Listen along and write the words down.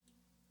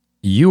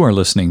You are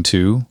listening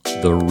to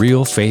the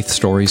Real Faith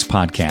Stories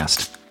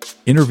Podcast,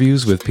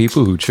 interviews with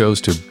people who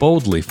chose to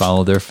boldly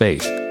follow their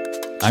faith.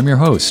 I'm your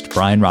host,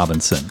 Brian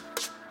Robinson.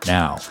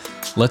 Now,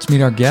 let's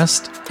meet our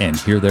guest and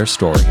hear their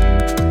story.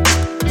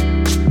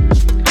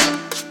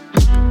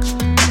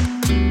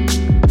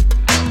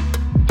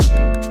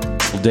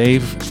 Well,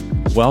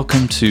 Dave,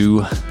 welcome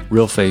to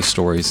Real Faith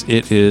Stories.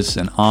 It is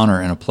an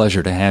honor and a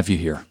pleasure to have you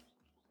here.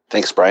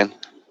 Thanks, Brian.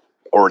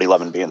 Already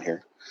loving being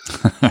here.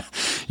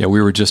 Yeah,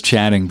 we were just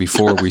chatting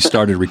before we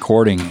started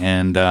recording,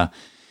 and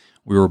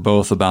we were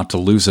both about to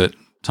lose it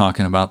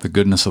talking about the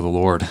goodness of the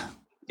Lord.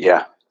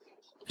 Yeah.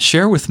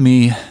 Share with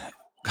me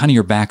kind of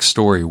your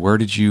backstory. Where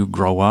did you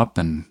grow up,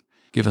 and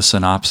give a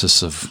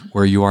synopsis of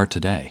where you are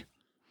today?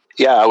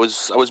 Yeah, I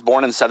was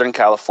born in Southern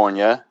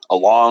California a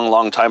long,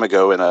 long time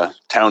ago in a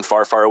town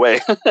far, far away.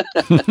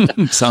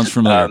 Sounds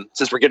familiar.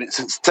 Since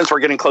we're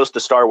getting close to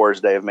Star Wars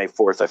Day of May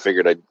 4th, I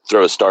figured I'd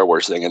throw a Star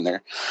Wars thing in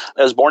there.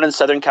 I was born in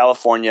Southern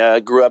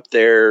California, grew up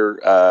there,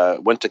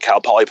 went to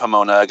Cal Poly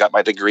Pomona, got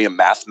my degree in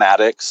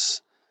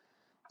mathematics.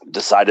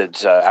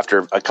 Decided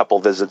after a couple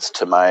visits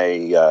to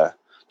my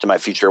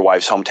future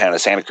wife's hometown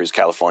of Santa Cruz,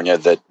 California,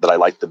 that I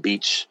liked the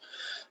beach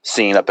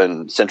scene up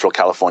in Central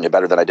California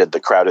better than I did the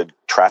crowded,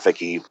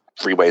 traffic-y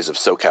freeways of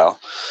SoCal.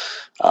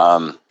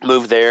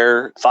 Moved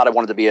there, thought I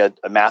wanted to be a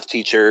math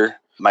teacher.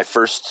 My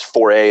first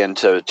foray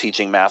into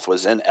teaching math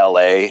was in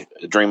LA.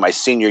 During my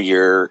senior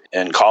year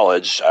in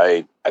college,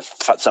 I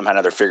somehow or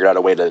another figured out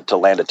a way to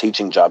land a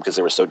teaching job because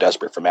they were so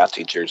desperate for math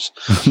teachers.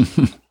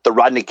 The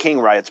Rodney King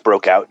riots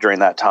broke out during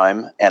that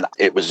time, and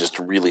it was just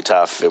really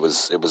tough. There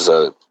was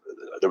a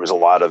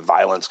lot of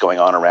violence going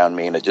on around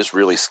me, and it just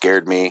really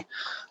scared me.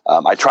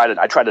 I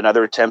tried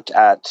another attempt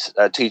at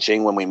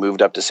teaching when we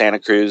moved up to Santa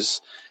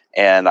Cruz,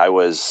 and I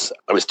was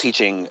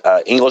teaching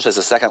English as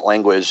a second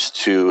language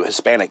to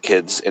Hispanic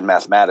kids in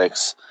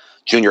mathematics,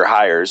 junior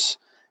hires,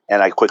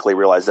 and I quickly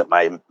realized that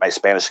my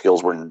Spanish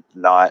skills were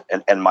not,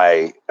 and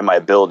my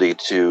ability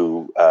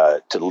to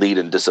lead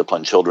and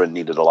discipline children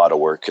needed a lot of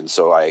work, and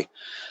so I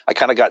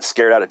kind of got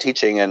scared out of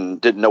teaching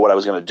and didn't know what I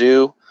was going to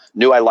do.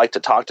 Knew I liked to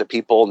talk to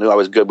people, knew I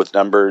was good with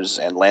numbers,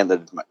 and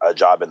landed a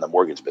job in the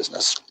mortgage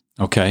business.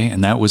 Okay,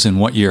 and that was in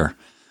what year?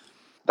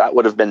 That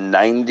would have been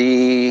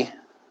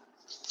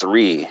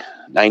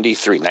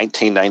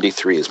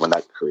 1993 is when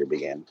that career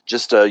began.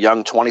 Just a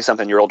young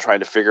 20-something-year-old trying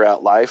to figure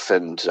out life,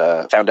 and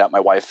found out my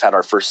wife had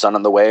our first son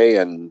on the way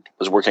and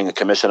was working a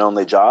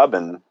commission-only job,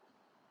 and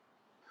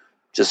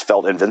just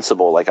felt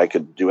invincible, like I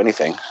could do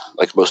anything,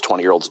 like most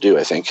 20-year-olds do,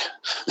 I think.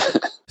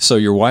 So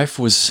your wife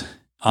was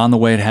on the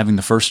way to having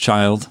the first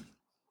child.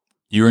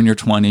 You were in your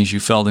 20s. You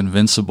felt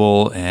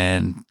invincible,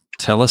 and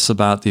tell us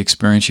about the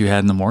experience you had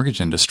in the mortgage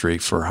industry.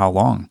 For how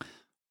long?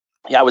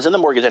 Yeah, I was in the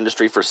mortgage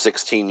industry for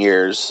 16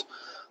 years.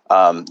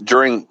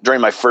 During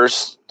my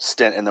first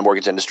stint in the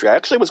mortgage industry, I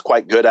actually was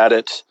quite good at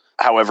it.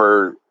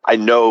 However, I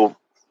know,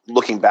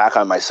 looking back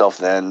on myself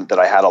then, that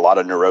I had a lot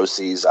of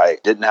neuroses. I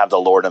didn't have the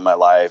Lord in my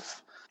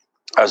life.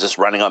 I was just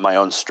running on my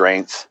own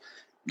strength.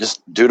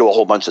 Just due to a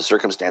whole bunch of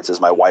circumstances,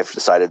 my wife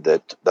decided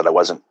that I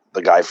wasn't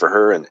the guy for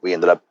her, and we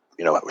ended up,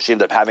 she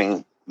ended up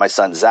having my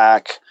son,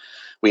 Zach.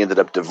 We ended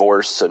up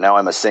divorced, so now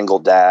I'm a single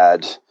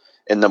dad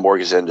in the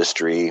mortgage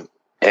industry.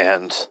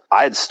 And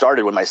I had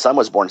started, when my son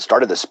was born,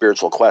 started the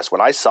spiritual quest. When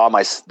I saw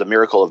the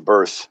miracle of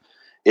birth,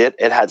 it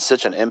had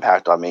such an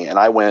impact on me, and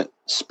I went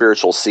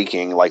spiritual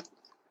seeking like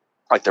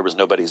there was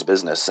nobody's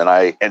business.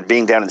 And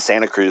being down in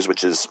Santa Cruz,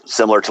 which is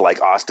similar to like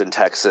Austin,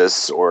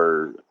 Texas,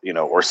 or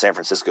San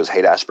Francisco's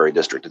Haight-Ashbury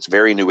district, it's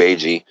very new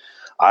agey.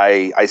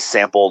 I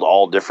sampled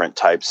all different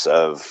types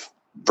of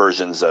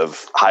versions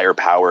of higher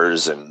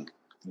powers and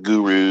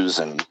gurus,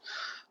 and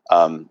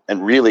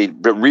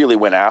really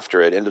went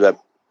after it. Ended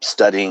up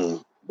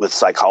studying with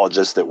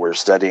psychologists that were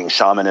studying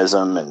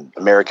shamanism and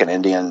American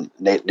Indian,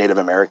 Native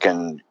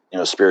American,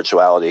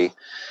 spirituality.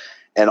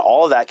 And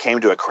all of that came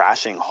to a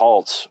crashing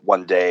halt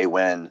one day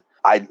when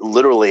I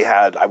literally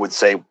had, I would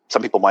say,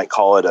 some people might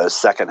call it a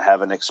second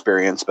heaven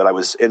experience, but I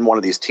was in one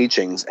of these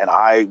teachings and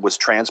I was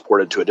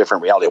transported to a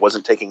different reality. I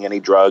wasn't taking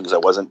any drugs. I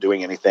wasn't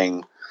doing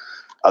anything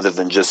other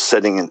than just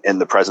sitting in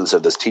the presence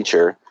of this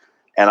teacher.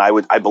 And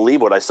I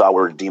believe what I saw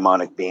were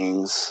demonic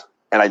beings,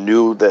 and I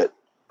knew that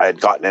I had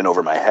gotten in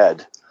over my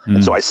head.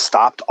 And so I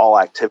stopped all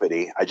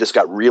activity. I just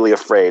got really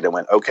afraid and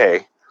went,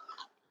 okay,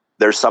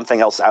 there's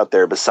something else out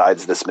there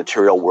besides this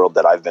material world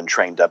that I've been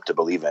trained up to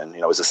believe in.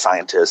 As a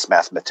scientist,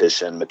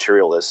 mathematician,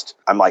 materialist,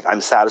 I'm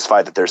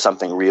satisfied that there's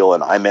something real,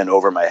 and I'm in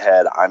over my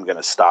head. I'm going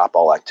to stop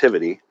all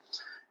activity.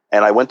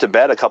 And I went to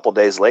bed a couple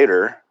days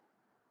later,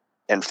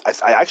 and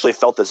I actually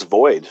felt this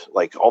void.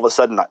 Like all of a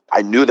sudden,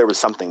 I knew there was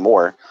something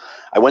more.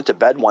 I went to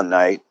bed one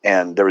night,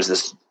 and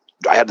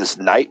I had this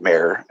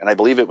nightmare, and I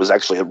believe it was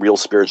actually a real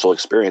spiritual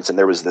experience. And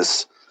there was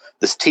this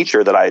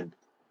teacher that I'd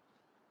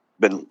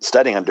been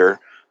studying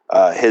under.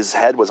 His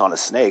head was on a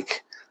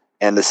snake,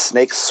 and the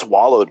snake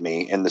swallowed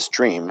me in this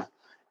dream.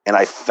 And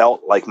I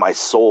felt like my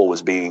soul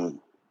was being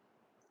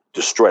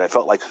destroyed. I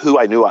felt like who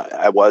I knew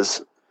I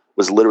was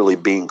literally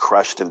being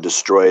crushed and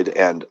destroyed.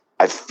 And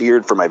I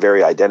feared for my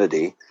very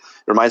identity.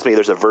 reminds me,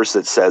 there's a verse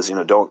that says,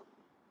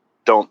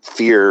 don't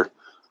fear.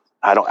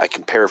 I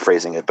can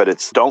paraphrasing it, but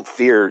it's don't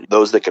fear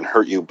those that can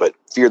hurt you, but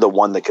fear the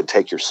one that can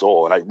take your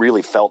soul. And I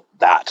really felt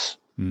that,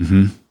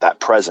 that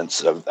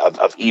presence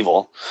of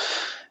evil.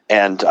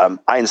 And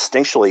I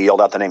instinctually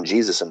yelled out the name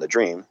Jesus in the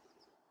dream.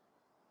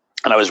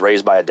 And I was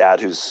raised by a dad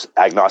who's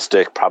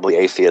agnostic, probably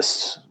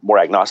atheist, more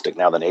agnostic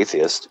now than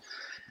atheist,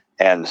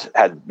 and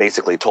had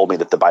basically told me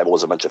that the Bible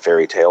was a bunch of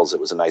fairy tales. It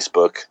was a nice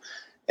book.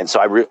 And so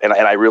I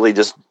really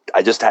just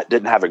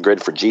didn't have a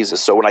grid for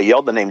Jesus. So when I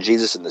yelled the name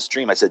Jesus in this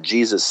dream, I said,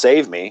 Jesus,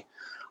 save me.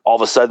 All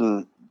of a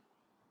sudden,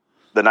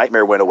 the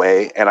nightmare went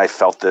away and I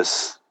felt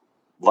this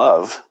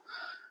love.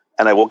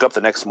 And I woke up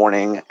the next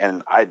morning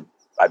and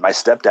my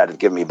stepdad had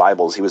given me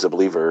Bibles. He was a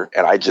believer.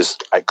 And I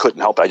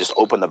couldn't help it. I just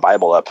opened the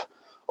Bible up,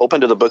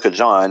 opened to the book of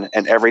John.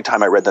 And every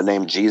time I read the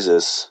name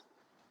Jesus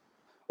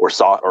or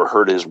saw or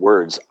heard his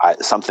words,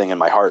 something in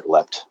my heart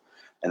leapt.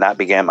 And that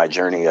began my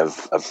journey of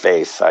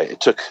faith.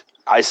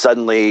 I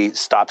suddenly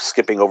stopped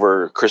skipping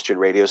over Christian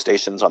radio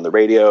stations on the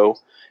radio.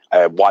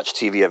 I watched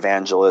TV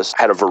evangelists.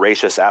 I had a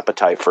voracious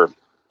appetite for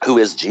who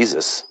is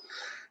Jesus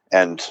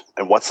and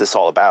what's this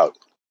all about.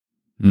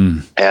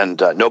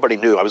 And nobody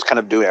knew. I was kind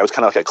of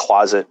like a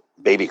closet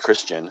baby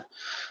Christian.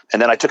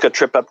 And then I took a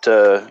trip up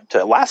to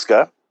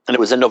Alaska, and it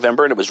was in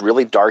November, and it was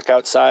really dark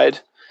outside.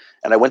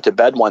 And I went to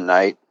bed one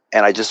night,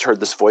 and I just heard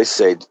this voice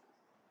say,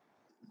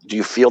 do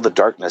you feel the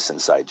darkness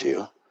inside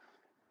you?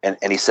 And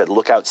he said,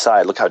 look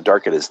outside, look how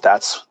dark it is.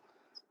 That's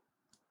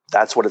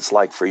what it's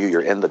like for you.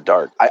 You're in the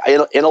dark.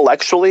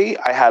 Intellectually,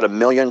 I had a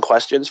million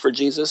questions for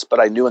Jesus,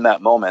 but I knew in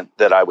that moment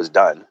that I was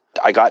done.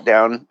 I got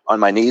down on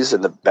my knees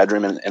in the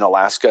bedroom in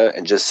Alaska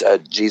and just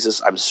said,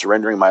 Jesus, I'm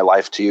surrendering my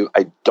life to you.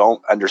 I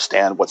don't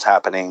understand what's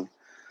happening.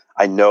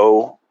 I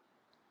know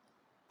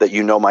that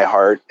you know my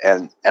heart,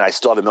 and I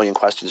still have a million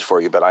questions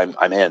for you, but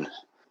I'm in.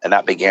 And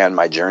that began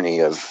my journey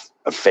of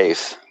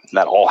faith. And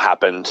that all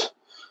happened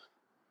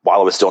while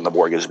I was still in the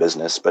mortgage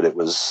business, but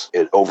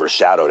it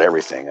overshadowed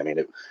everything. I mean,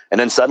 and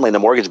then suddenly the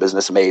mortgage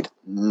business made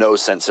no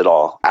sense at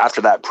all.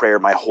 After that prayer,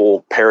 my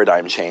whole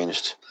paradigm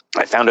changed.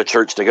 I found a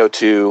church to go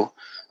to.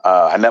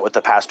 I met with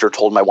the pastor,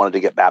 told him I wanted to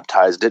get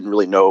baptized, didn't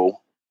really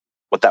know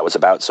what that was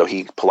about. So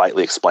he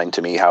politely explained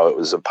to me how it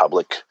was a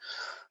public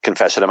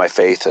confession of my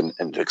faith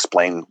and to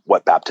explain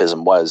what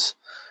baptism was.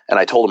 And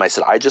I told him, I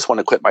said, I just want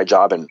to quit my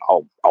job and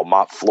I'll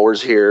mop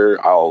floors here.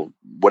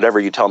 Whatever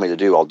you tell me to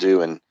do, I'll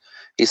do. And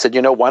he said,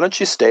 why don't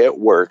you stay at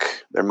work?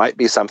 There might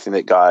be something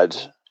that God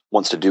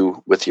wants to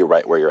do with you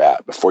right where you're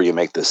at before you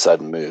make this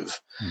sudden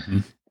move.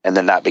 And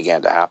then that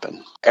began to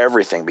happen.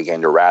 Everything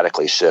began to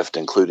radically shift,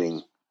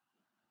 including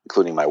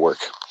my work.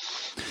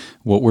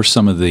 What were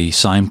some of the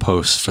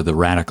signposts for the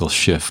radical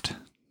shift?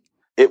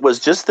 It was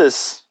just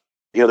this,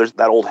 there's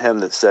that old hymn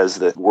that says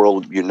that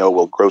world,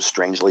 will grow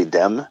strangely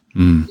dim.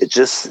 It's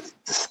just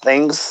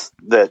things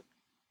that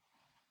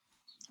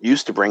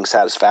used to bring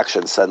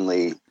satisfaction.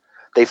 Suddenly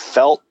they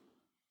felt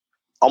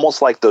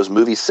almost like those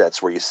movie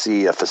sets where you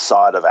see a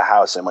facade of a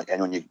house, and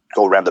when you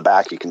go around the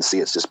back, you can see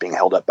it's just being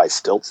held up by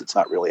stilts. It's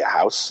not really a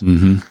house.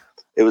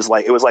 It was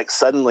like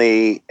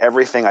suddenly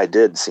everything I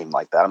did seemed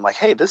like that. I'm like,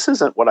 hey, this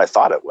isn't what I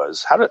thought it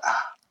was. How did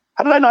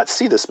I not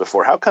see this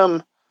before? How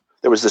come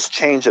there was this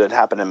change that had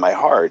happened in my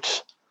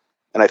heart?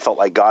 And I felt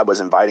like God was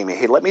inviting me,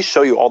 hey, let me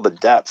show you all the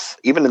depth,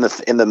 even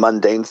in the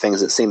mundane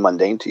things that seem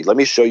mundane to you. Let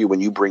me show you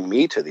when you bring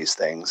me to these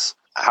things,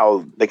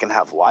 how they can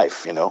have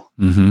life,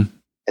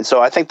 And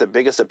so I think the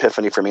biggest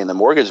epiphany for me in the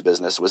mortgage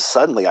business was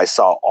suddenly I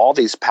saw all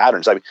these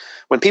patterns. I mean,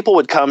 when people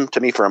would come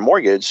to me for a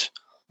mortgage,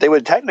 they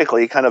would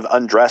technically kind of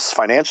undress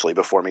financially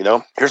before me.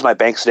 Here's my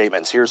bank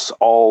statements. Here's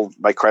all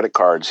my credit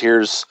cards.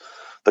 Here's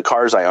the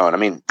cars I own. I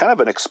mean, kind of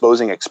an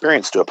exposing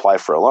experience to apply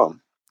for a loan.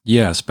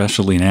 Yeah,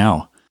 especially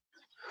now.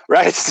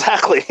 Right,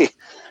 exactly.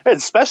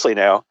 Especially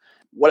now.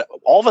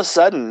 All of a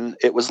sudden,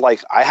 it was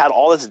like I had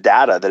all this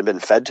data that had been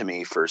fed to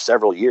me for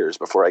several years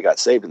before I got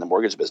saved in the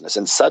mortgage business.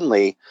 And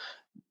suddenly,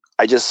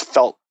 I just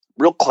felt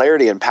real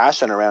clarity and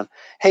passion around,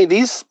 hey,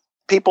 these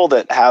people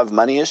that have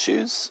money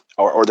issues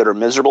or that are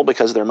miserable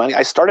because of their money,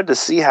 I started to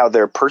see how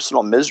their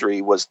personal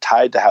misery was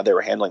tied to how they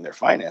were handling their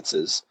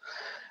finances.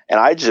 And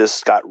I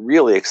just got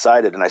really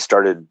excited, and I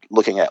started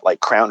looking at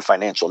like Crown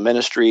Financial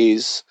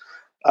Ministries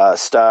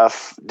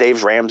stuff.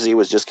 Dave Ramsey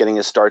was just getting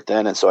his start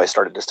then, and so I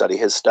started to study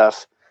his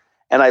stuff.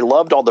 And I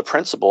loved all the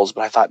principles,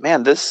 but I thought,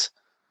 man,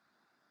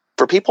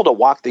 for people to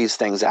walk these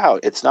things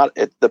out,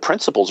 the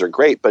principles are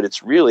great, but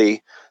it's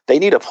really, they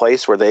need a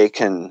place where they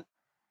can,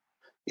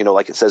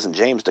 like it says in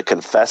James, to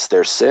confess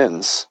their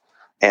sins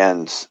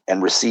and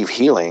receive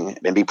healing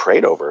and be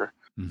prayed over.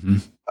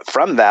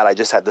 From that, I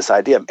just had this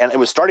idea, and it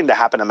was starting to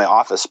happen in my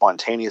office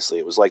spontaneously.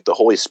 It was like the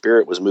Holy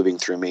Spirit was moving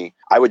through me.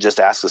 I would just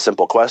ask a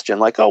simple question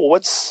like, oh, well,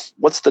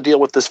 what's the deal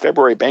with this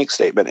February bank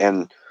statement?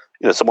 And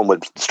someone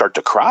would start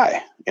to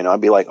cry.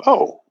 I'd be like,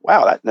 oh,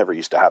 wow, that never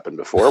used to happen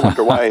before. I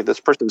wonder why this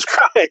person's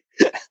crying.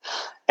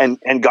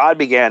 And God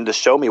began to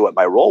show me what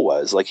my role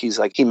was. Like,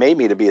 he made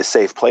me to be a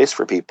safe place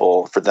for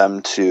people, for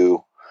them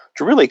to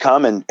really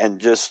come and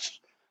just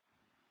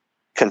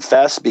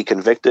confess, be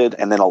convicted,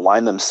 and then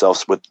align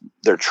themselves with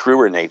their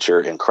truer nature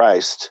in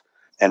Christ.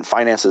 And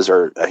finances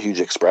are a huge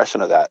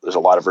expression of that. There's a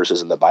lot of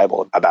verses in the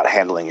Bible about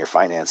handling your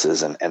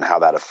finances and how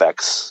that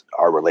affects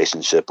our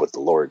relationship with the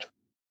Lord.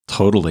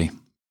 Totally.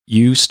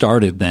 You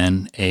started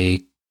then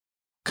a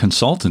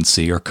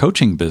consultancy or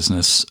coaching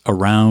business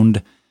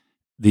around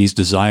these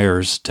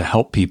desires to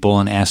help people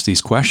and ask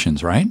these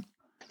questions, right?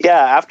 Yeah,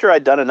 after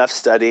I'd done enough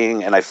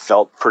studying and I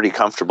felt pretty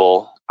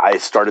comfortable, I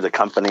started a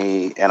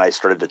company and I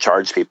started to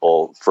charge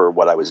people for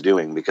what I was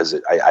doing because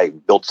I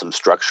built some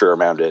structure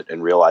around it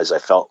and realized I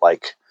felt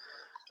like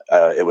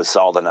it was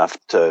solid enough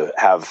to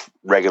have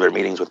regular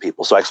meetings with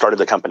people. So I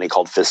started a company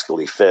called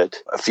Fiscally Fit.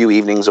 A few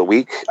evenings a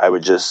week, I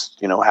would just,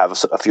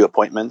 have a few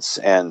appointments,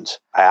 and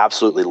I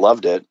absolutely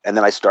loved it. And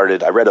then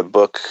I read a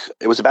book.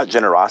 It was about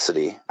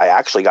generosity. I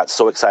actually got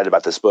so excited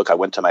about this book. I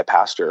went to my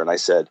pastor and I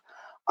said,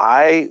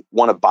 I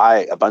want to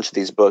buy a bunch of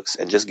these books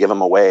and just give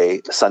them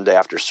away Sunday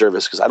after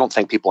service because I don't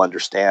think people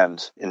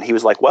understand. And he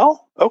was like,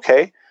 well,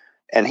 okay.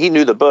 And he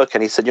knew the book,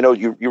 and he said,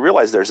 you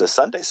realize there's a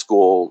Sunday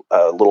school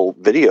little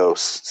video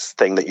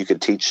thing that you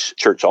could teach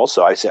church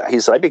also. He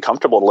said, I'd be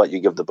comfortable to let you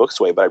give the books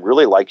away, but I'd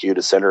really like you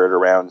to center it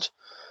around,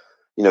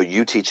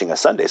 you teaching a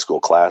Sunday school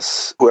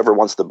class. Whoever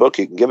wants the book,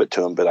 you can give it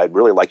to him, but I'd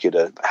really like you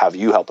to have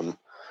you help him.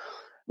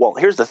 Well,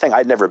 here's the thing.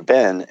 I'd never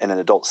been in an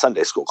adult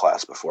Sunday school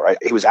class before.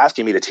 He was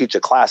asking me to teach a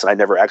class, and I'd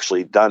never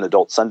actually done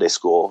adult Sunday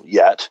school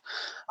yet.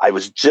 I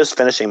was just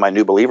finishing my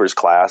New Believers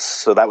class,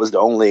 so that was the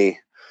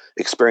only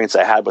experience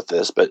I had with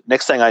this. But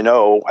next thing I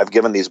know, I've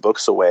given these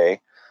books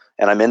away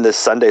and I'm in this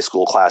Sunday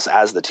school class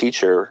as the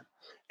teacher.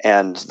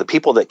 And the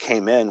people that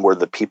came in were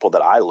the people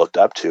that I looked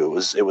up to.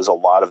 It was a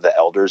lot of the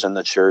elders in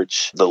the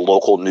church. The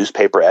local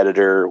newspaper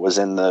editor was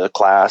in the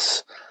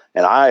class.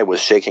 And I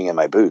was shaking in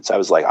my boots. I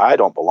was like, I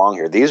don't belong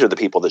here. These are the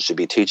people that should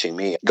be teaching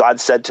me. God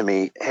said to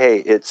me, hey,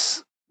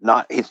 it's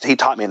not, he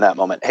taught me in that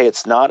moment, hey,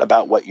 it's not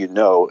about what you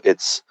know.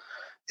 It's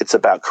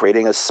about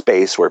creating a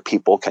space where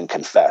people can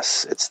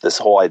confess. It's this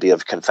whole idea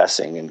of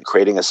confessing and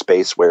creating a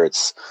space where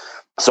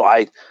so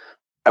I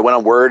went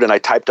on Word and I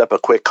typed up a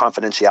quick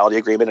confidentiality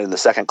agreement. And in the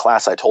second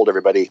class, I told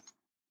everybody,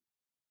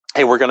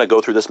 hey, we're going to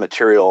go through this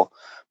material,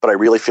 but I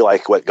really feel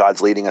like what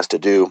God's leading us to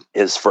do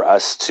is for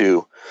us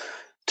to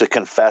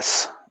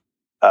confess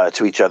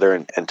to each other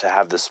and to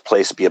have this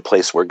place be a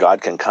place where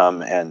God can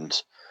come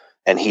and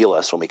heal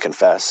us when we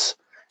confess.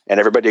 And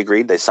everybody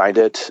agreed. They signed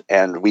it.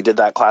 And we did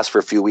that class for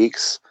a few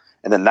weeks.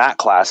 And then that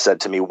class said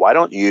to me, why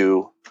don't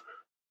you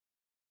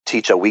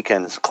teach a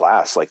weekend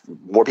class? Like,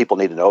 more people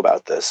need to know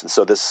about this. And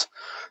so this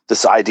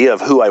idea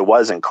of who I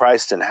was in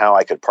Christ and how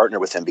I could partner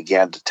with him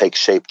began to take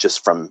shape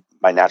just from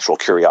my natural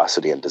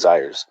curiosity and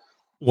desires.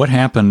 What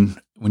happened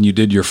when you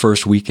did your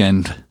first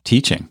weekend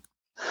teaching?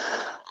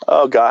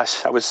 Oh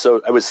gosh, it was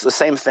the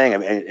same thing. I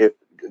mean,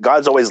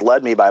 God's always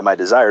led me by my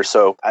desires.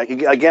 So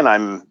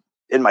I'm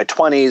in my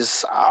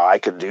 20s, I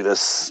could do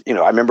this. I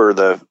remember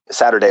the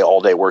Saturday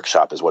all-day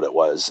workshop is what it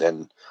was.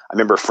 And I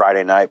remember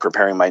Friday night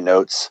preparing my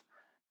notes.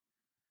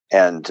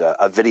 And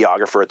a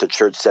videographer at the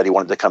church said he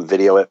wanted to come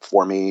video it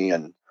for me.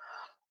 And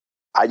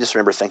I just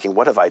remember thinking,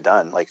 what have I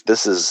done? Like,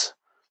 this is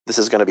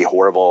going to be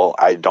horrible.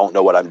 I don't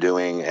know what I'm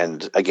doing.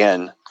 And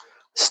again,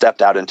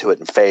 stepped out into it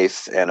in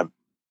faith. And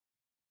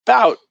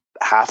about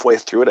halfway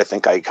through it, I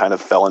think I kind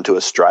of fell into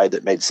a stride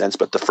that made sense.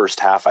 But the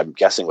first half, I'm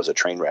guessing, was a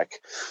train wreck.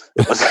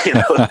 It was,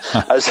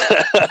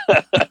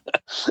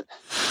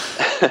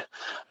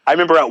 I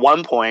remember at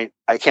one point,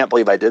 I can't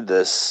believe I did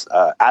this,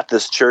 at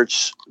this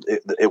church.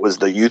 It was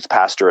the youth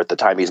pastor at the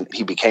time.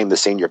 He became the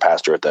senior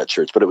pastor at that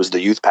church, but it was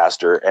the youth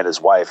pastor and his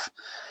wife.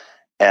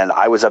 And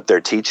I was up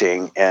there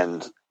teaching,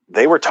 and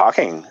they were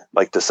talking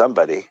like to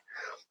somebody.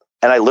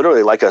 And I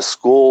literally, like a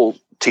school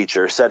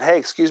teacher, said, hey,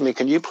 excuse me,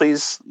 can you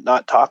please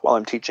not talk while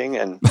I'm teaching?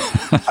 And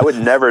I would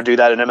never do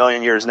that in a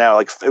million years now.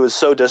 Like, it was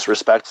so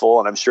disrespectful,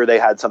 and I'm sure they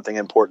had something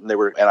important.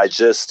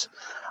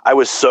 I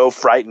was so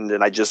frightened,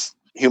 and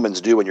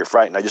humans do when you're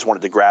frightened. I just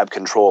wanted to grab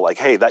control, like,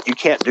 hey, you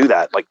can't do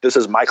that. Like, this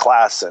is my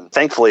class. And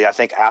thankfully, I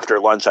think after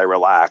lunch, I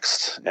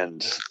relaxed,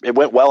 and it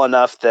went well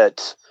enough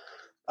that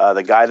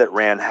the guy that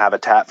ran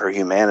Habitat for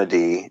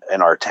Humanity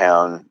in our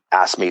town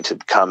asked me to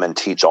come and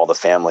teach all the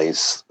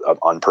families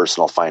on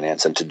personal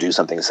finance and to do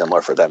something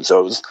similar for them.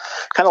 So it was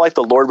kind of like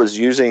the Lord was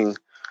using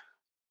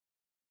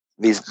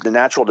the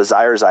natural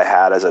desires I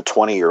had as a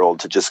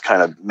 20-year-old to just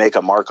kind of make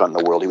a mark on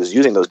the world. He was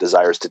using those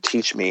desires to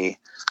teach me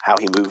how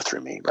he moved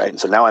through me, right? And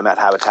so now I'm at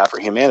Habitat for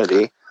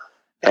Humanity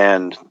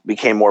and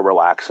became more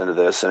relaxed into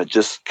this, and it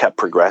just kept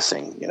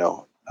progressing,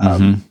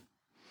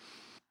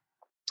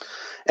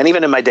 And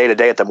even in my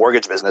day-to-day at the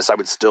mortgage business,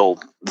 the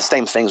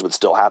same things would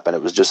still happen.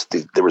 It was just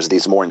there was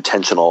these more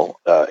intentional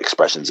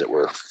expressions that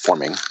were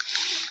forming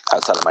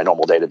outside of my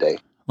normal day-to-day.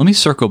 Let me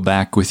circle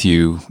back with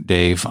you,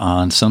 Dave,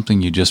 on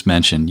something you just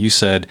mentioned. You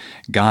said,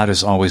 God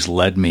has always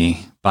led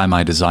me by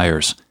my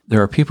desires.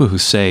 There are people who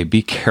say,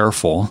 be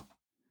careful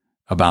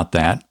about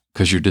that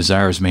because your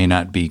desires may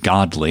not be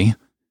godly.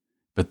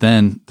 But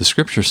then the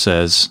scripture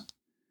says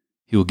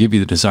he will give you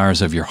the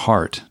desires of your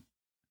heart.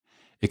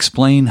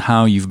 Explain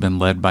how you've been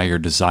led by your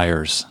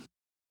desires.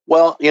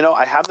 Well,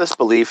 I have this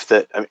belief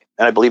that, and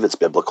I believe it's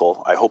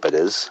biblical. I hope it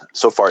is.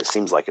 So far, it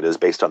seems like it is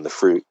based on the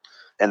fruit.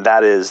 And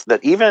that is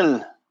that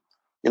even,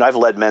 I've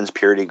led men's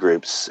purity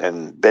groups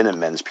and been in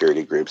men's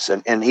purity groups.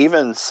 And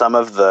even some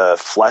of the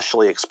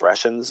fleshly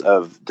expressions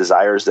of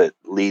desires that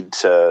lead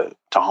to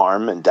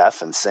harm and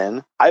death and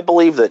sin, I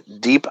believe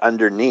that deep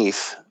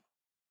underneath,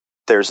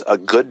 there's a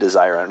good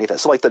desire underneath that.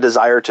 So like the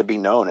desire to be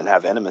known and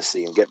have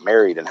intimacy and get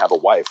married and have a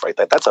wife, right?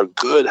 That's a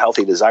good,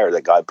 healthy desire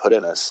that God put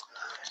in us.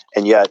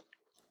 And yet,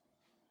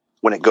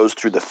 when it goes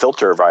through the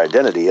filter of our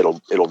identity,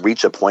 it'll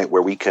reach a point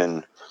where we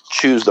can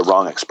choose the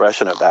wrong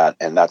expression of that.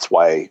 And that's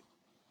why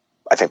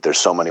I think there's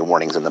so many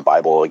warnings in the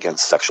Bible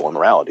against sexual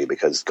immorality,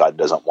 because God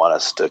doesn't want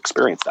us to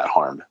experience that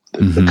harm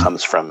that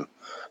comes from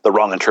the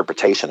wrong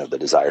interpretation of the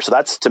desire. So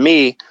that's, to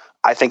me,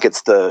 I think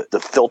it's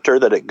the filter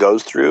that it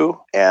goes through.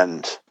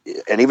 And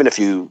even if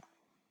you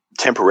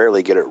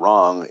temporarily get it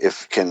wrong,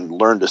 if you can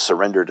learn to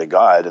surrender to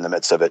God in the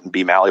midst of it and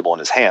be malleable in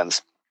his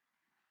hands,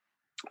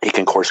 he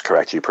can course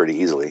correct you pretty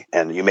easily.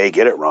 And you may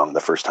get it wrong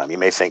the first time. You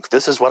may think,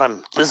 this is what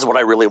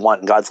I really want.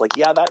 And God's like,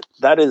 yeah,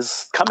 that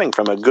is coming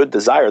from a good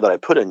desire that I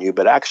put in you,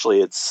 but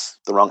actually it's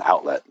the wrong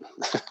outlet.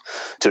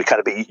 To kind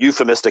of be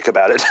euphemistic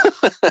about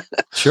it.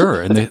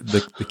 Sure. And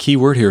the key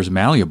word here is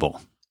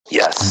malleable.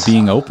 Yes. And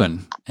being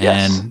open.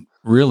 Yes. And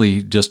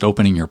really just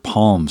opening your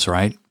palms,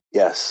 right?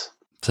 Yes.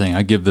 Saying,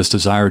 I give this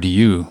desire to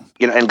you.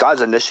 And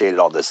God's initiated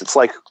all this. It's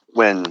like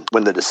when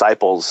the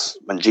disciples,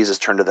 when Jesus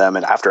turned to them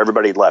and after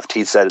everybody left,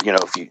 he said,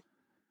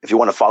 if you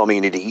want to follow me,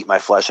 you need to eat my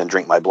flesh and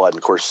drink my blood. And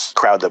of course, the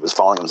crowd that was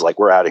following him was like,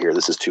 we're out of here.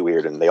 This is too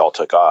weird. And they all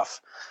took off.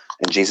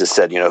 And Jesus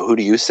said, who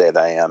do you say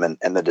that I am?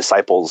 And the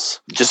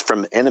disciples, just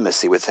from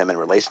intimacy with him and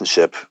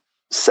relationship,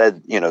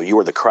 said, you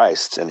are the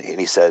Christ. And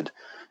he said,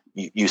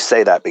 you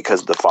say that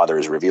because the Father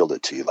has revealed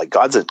it to you. Like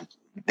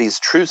these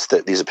truths,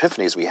 these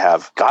epiphanies we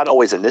have, God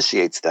always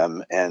initiates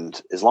them.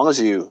 And as long as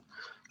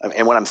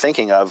and what I'm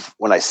thinking of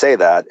when I say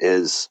that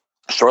is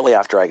shortly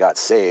after I got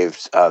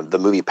saved, the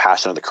movie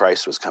Passion of the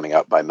Christ was coming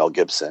out by Mel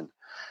Gibson.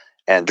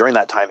 And during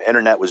that time,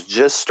 internet was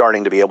just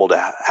starting to be able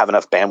to have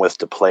enough bandwidth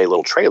to play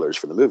little trailers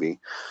for the movie.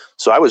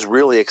 So I was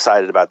really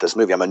excited about this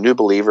movie. I'm a new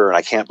believer, and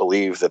I can't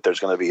believe that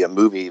there's going to be a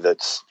movie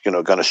that's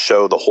going to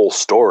show the whole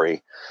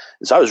story.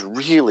 And so I was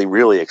really,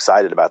 really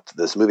excited about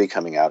this movie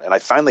coming out. And I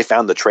finally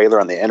found the trailer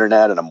on the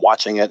internet, and I'm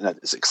watching it, and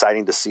it's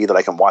exciting to see that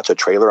I can watch a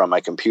trailer on my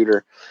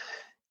computer.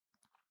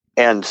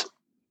 And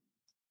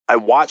I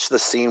watched the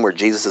scene where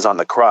Jesus is on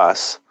the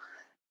cross,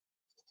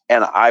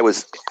 and I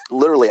was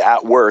literally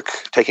at work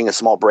taking a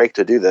small break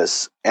to do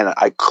this, and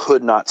I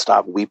could not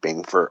stop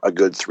weeping for a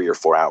good 3 or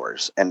 4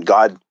 hours. And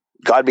God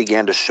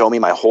began to show me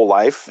my whole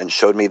life and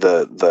showed me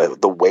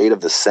the weight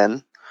of the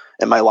sin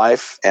in my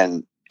life,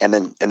 and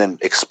then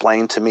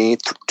explained to me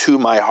to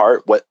my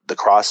heart what the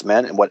cross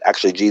meant and what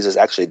actually Jesus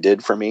actually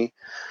did for me.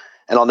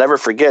 And I'll never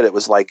forget, it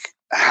was like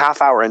a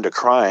half hour into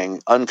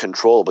crying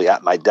uncontrollably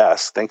at my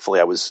desk. Thankfully,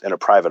 I was in a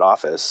private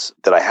office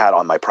that I had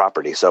on my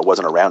property, so I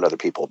wasn't around other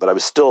people, but I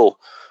was still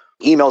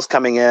emails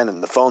coming in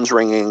and the phone's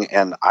ringing,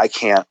 and I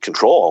can't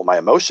control my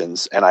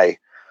emotions. And I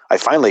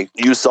finally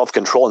used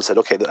self-control and said,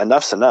 okay,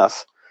 enough's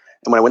enough.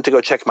 And when I went to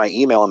go check my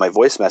email and my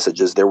voice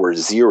messages, there were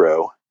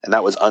 0. And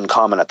that was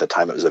uncommon at the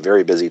time. It was a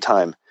very busy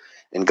time.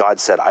 And God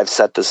said, I've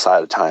set this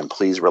aside time.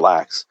 Please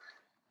relax.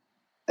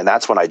 And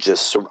that's when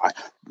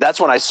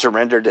I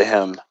surrendered to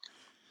him.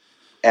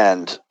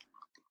 And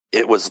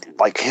it was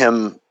like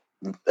him,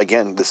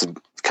 again, this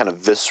kind of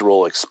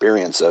visceral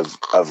experience of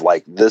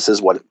like, this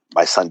is what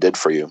my son did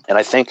for you. And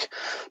I think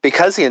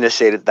because he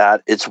initiated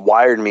that, it's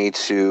wired me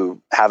to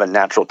have a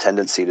natural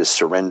tendency to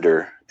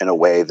surrender in a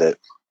way that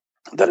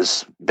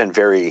has been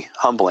very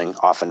humbling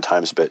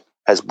oftentimes, but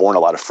has borne a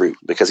lot of fruit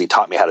because he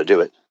taught me how to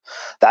do it.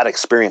 That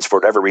experience, for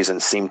whatever reason,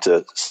 seemed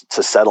to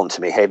settle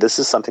into me. Hey, this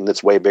is something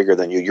that's way bigger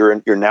than you.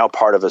 You're now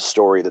part of a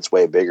story that's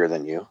way bigger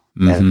than you.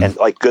 Mm-hmm. And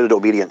like good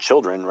obedient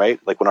children, right?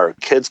 Like when our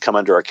kids come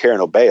under our care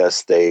and obey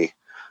us, they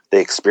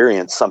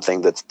experience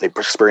something they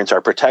experience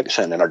our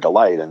protection and our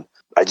delight. And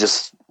I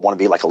just want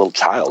to be like a little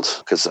child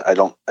because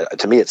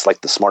to me, it's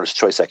like the smartest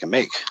choice I can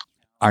make.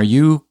 Are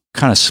you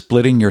kind of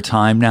splitting your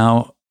time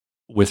now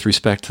with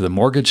respect to the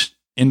mortgage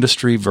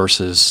industry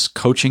versus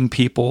coaching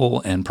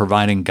people and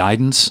providing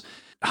guidance?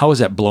 How is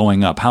that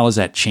blowing up? How is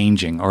that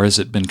changing? Or has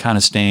it been kind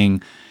of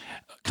staying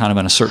kind of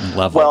on a certain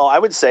level? Well, I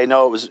would say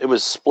no, it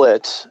was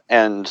split.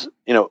 And,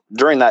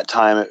 during that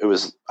time,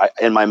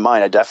 in my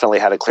mind, I definitely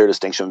had a clear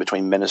distinction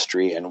between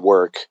ministry and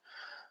work.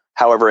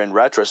 However, in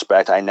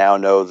retrospect, I now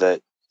know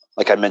that,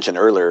 like I mentioned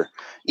earlier,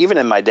 even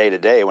in my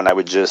day-to-day, when I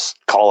would just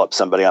call up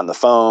somebody on the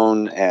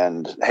phone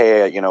and,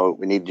 hey,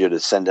 we need you to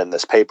send in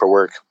this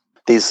paperwork,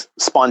 these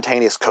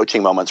spontaneous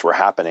coaching moments were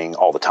happening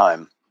all the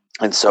time.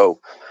 And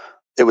so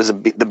it was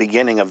the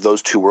beginning of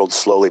those two worlds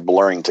slowly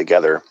blurring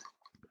together.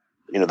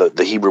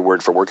 The Hebrew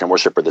word for work and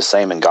worship are the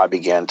same, and God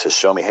began to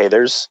show me, hey,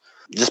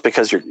 just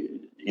because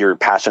you're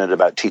passionate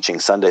about teaching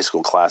Sunday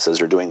school classes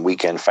or doing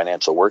weekend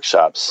financial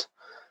workshops,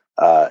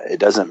 it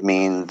doesn't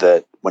mean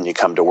that when you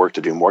come to work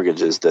to do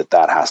mortgages that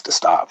has to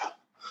stop.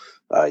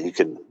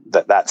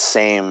 That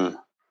same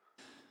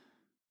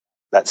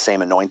that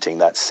same anointing,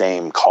 that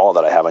same call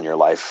that I have on your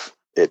life,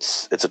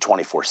 it's a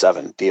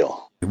 24/7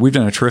 deal. We've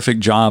done a terrific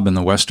job in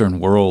the Western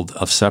world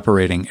of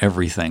separating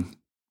everything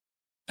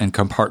and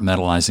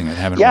compartmentalizing it,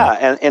 haven't we? Yeah,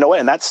 and in a way,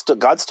 and that's still,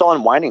 God's still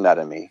unwinding that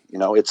in me.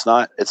 It's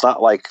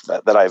not like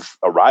that I've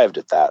arrived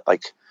at that.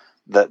 Like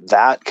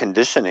that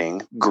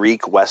conditioning,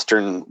 Greek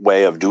Western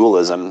way of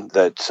dualism,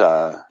 that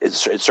it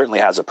certainly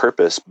has a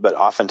purpose, but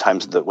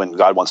oftentimes when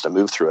God wants to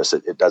move through us,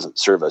 it doesn't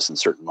serve us in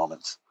certain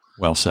moments.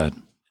 Well said.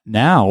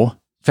 Now,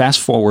 fast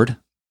forward,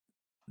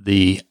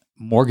 the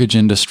mortgage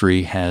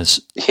industry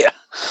has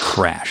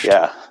crashed.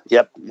 Yeah.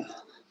 Yep.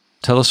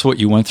 Tell us what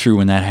you went through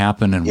when that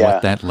happened and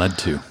what that led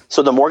to.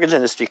 So the mortgage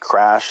industry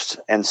crashed,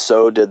 and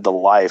so did the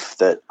life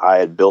that I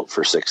had built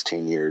for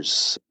 16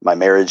 years. My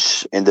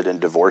marriage ended in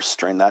divorce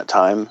during that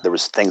time. There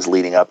was things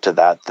leading up to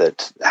that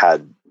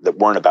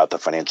weren't about the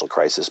financial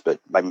crisis, but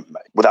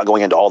without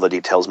going into all the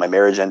details, my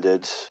marriage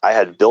ended. I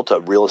had built a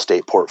real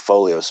estate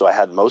portfolio, so I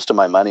had most of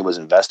my money was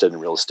invested in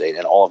real estate,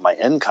 and all of my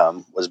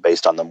income was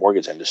based on the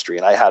mortgage industry.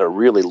 And I had a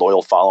really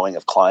loyal following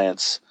of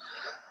clients.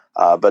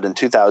 But in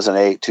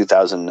 2008,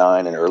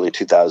 2009, and early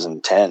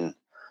 2010,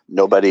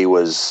 there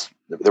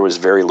was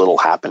very little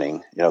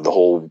happening. The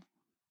whole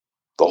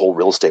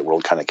real estate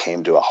world kind of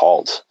came to a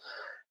halt.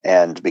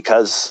 And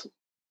because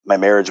my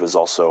marriage was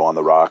also on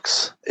the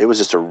rocks, it was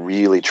just a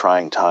really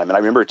trying time. And I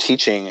remember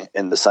teaching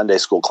in the Sunday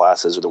school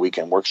classes or the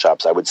weekend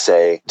workshops, I would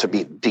say to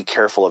be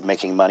careful of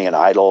making money an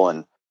idol.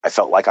 And I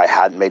felt like I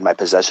hadn't made my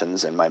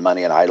possessions and my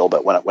money an idol,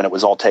 but when it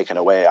was all taken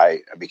away,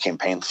 I became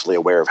painfully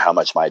aware of how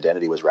much my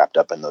identity was wrapped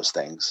up in those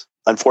things.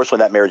 Unfortunately,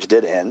 that marriage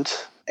did end,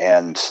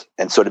 and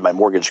so did my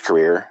mortgage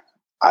career.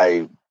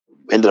 I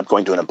ended up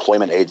going to an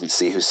employment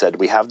agency who said,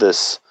 we have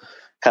this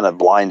kind of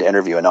blind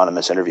interview,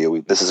 anonymous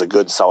interview. This is a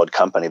good, solid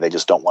company. They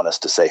just don't want us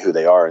to say who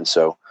they are. And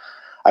so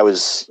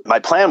my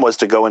plan was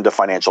to go into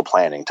financial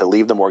planning, to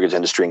leave the mortgage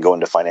industry and go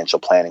into financial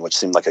planning, which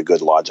seemed like a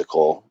good,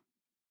 logical,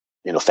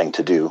 thing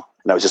to do.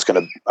 And I was just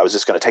going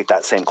to take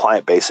that same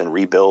client base and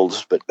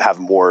rebuild, but have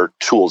more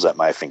tools at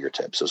my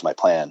fingertips was my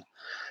plan.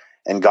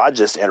 And God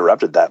just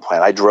interrupted that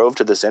plan. I drove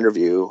to this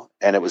interview,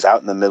 and it was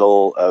out in the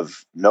middle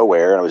of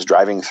nowhere. And I was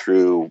driving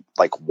through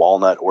like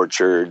walnut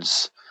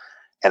orchards.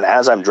 And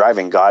as I'm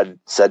driving, God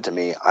said to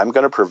me, I'm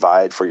going to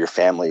provide for your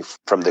family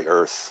from the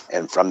earth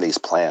and from these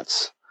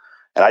plants.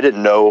 And I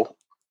didn't know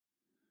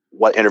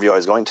what interview I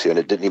was going to, and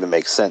it didn't even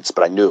make sense,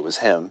 but I knew it was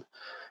him.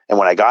 And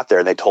when I got there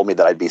and they told me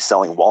that I'd be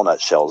selling walnut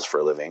shells for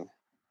a living,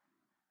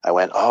 I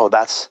went,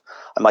 that's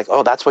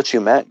what you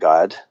meant,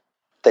 God.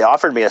 They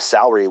offered me a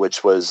salary,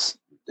 which was,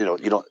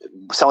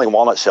 selling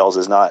walnut shells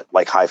is not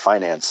like high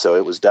finance. So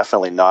it was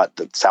definitely not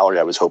the salary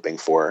I was hoping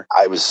for.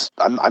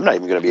 I'm not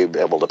even going to be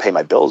able to pay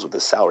my bills with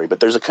this salary, but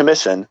there's a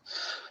commission.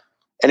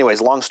 Anyways,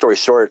 long story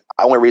short,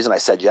 the only reason I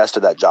said yes to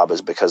that job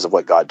is because of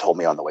what God told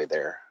me on the way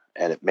there.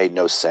 And it made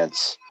no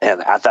sense.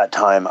 And at that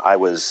time, I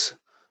was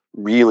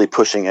really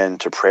pushing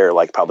into prayer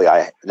like probably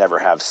I never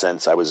have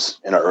since. I was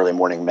in an early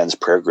morning men's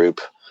prayer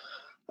group.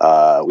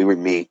 We would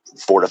meet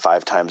 4 to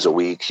 5 times a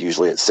week,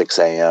 usually at 6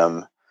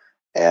 a.m.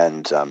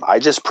 And I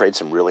just prayed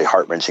some really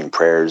heart-wrenching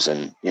prayers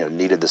and,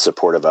 needed the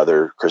support of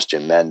other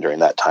Christian men during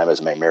that time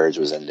as my marriage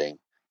was ending.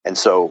 And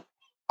so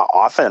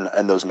often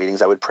in those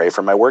meetings, I would pray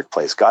for my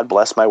workplace. God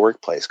bless my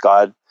workplace.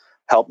 God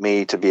help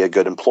me to be a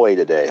good employee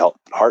today.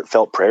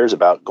 Heartfelt prayers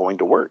about going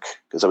to work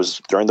because I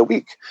was during the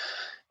week.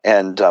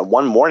 And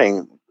one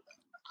morning,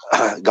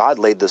 God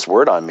laid this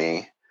word on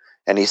me,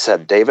 and he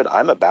said, David,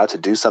 I'm about to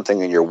do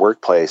something in your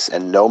workplace,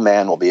 and no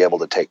man will be able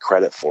to take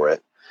credit for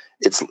it.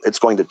 It's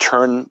going to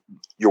turn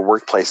your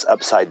workplace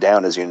upside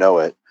down as you know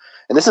it.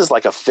 And this is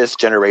like a 5th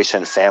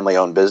generation family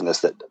owned business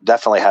that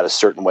definitely had a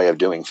certain way of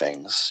doing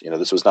things.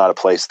 This was not a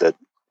place but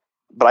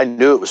I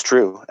knew it was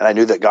true. And I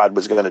knew that God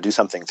was going to do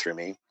something through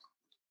me.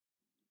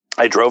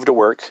 I drove to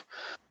work.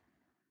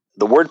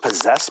 The word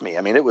possessed me.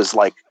 I mean, it was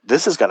like,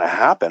 this is going to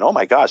happen. Oh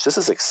my gosh, this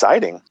is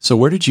exciting. So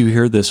where did you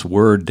hear this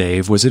word,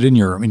 Dave? Was it in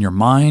your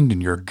mind,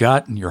 in your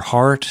gut, in your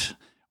heart?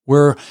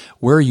 Where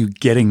are you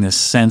getting this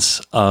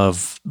sense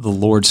of the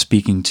Lord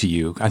speaking to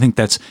you? I think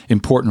that's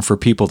important for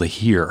people to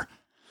hear.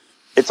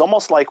 It's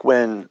almost like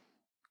when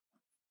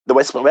the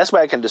best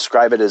way I can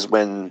describe it is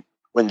when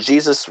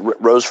Jesus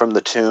rose from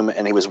the tomb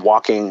and he was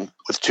walking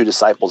with 2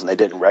 disciples and they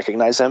didn't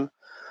recognize him,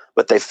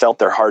 but they felt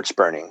their hearts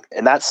burning.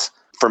 And that's,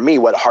 for me,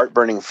 what heart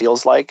burning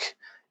feels like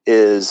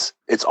is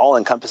it's all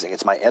encompassing.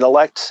 It's my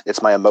intellect,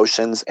 it's my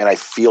emotions, and I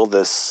feel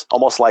this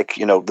almost like,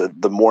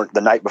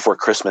 the night before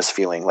Christmas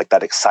feeling, like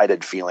that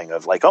excited feeling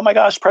of like, oh my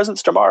gosh,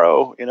 presents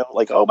tomorrow,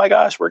 like, oh my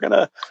gosh, we're going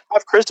to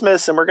have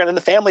Christmas and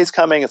the family's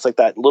coming. It's like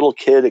that little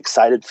kid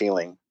excited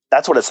feeling.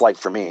 That's what it's like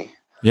for me.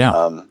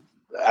 Yeah.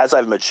 As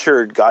I've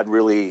matured, God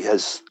really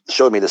has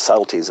showed me the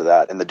subtleties of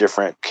that and the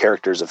different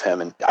characters of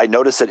him. And I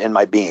notice it in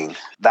my being.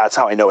 That's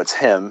how I know it's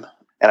him.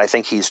 And I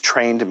think he's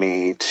trained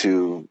me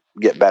to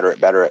get better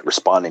at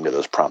responding to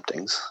those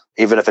promptings,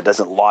 even if it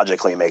doesn't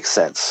logically make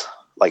sense.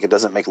 Like, it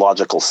doesn't make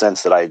logical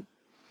sense that I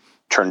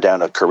turned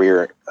down a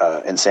career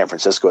in San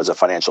Francisco as a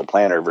financial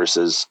planner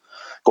versus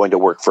going to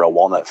work for a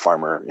walnut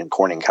farmer in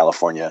Corning,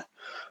 California.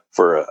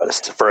 for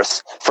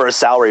a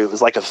salary. It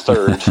was like a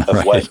third of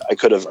Right. what I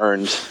could have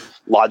earned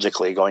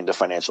logically going to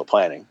financial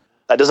planning.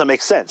 That doesn't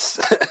make sense.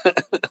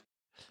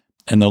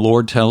 And the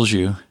Lord tells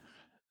you,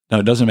 no,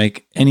 it doesn't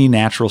make any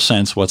natural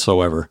sense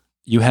whatsoever.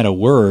 You had a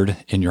word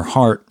in your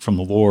heart from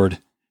the Lord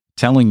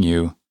telling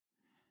you,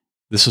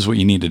 this is what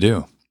you need to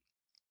do.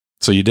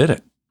 So you did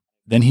it.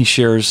 Then he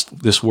shares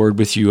this word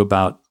with you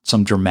about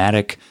some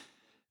dramatic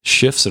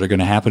shifts that are going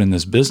to happen in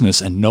this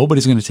business, and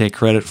nobody's going to take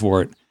credit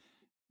for it.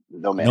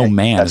 No man. No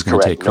man That's is going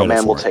to take correct. credit No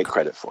man for will it. take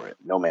credit for it.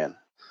 No man.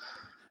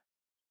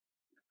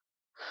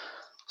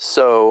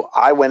 So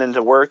I went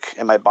into work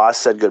and my boss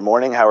said, "Good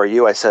morning. How are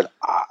you?" I said,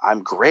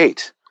 "I'm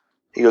great."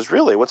 He goes,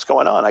 "Really? What's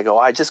going on?" I go,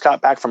 "I just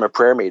got back from a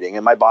prayer meeting."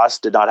 And my boss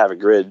did not have a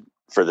grid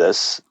for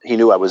this. He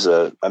knew I was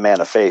a man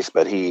of faith,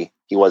 but he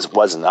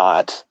was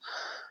not.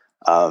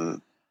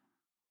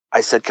 I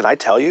said, "Can I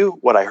tell you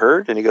what I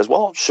heard?" And he goes,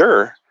 "Well,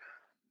 sure."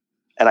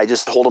 And I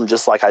just told him,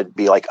 just like I'd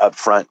be like up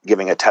front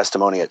giving a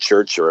testimony at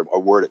church or a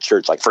word at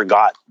church, like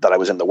forgot that I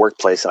was in the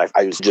workplace. And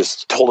I was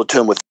just told it to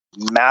him with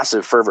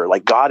massive fervor,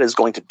 like God is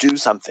going to do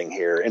something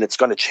here and it's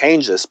going to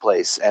change this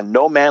place and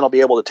no man will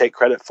be able to take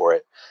credit for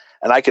it.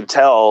 And I could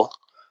tell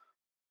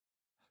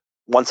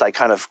once I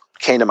kind of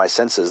came to my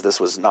senses, this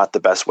was not the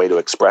best way to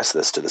express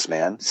this to this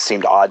man. It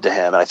seemed odd to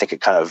him. And I think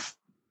it kind of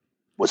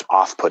was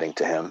off-putting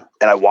to him.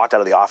 And I walked out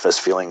of the office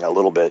feeling a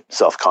little bit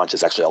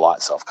self-conscious, actually a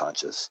lot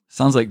self-conscious.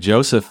 Sounds like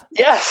Joseph.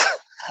 Yes.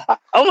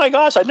 Oh my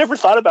gosh, I never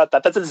thought about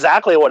that. That's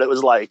exactly what it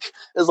was like.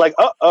 It was like,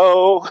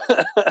 uh-oh.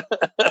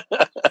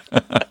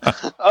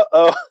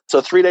 Uh-oh.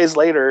 So 3 days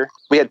later,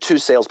 we had 2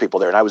 salespeople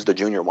there, and I was the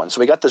junior one. So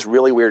we got this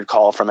really weird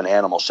call from an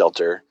animal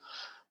shelter,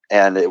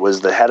 and it was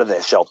the head of the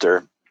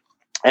shelter.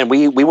 And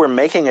we were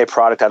making a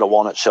product out of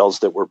walnut shells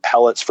that were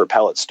pellets for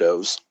pellet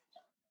stoves,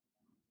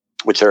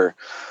 which are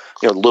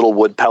little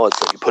wood pellets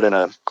that you put in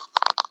a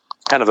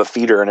kind of a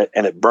feeder,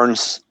 and it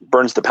burns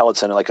the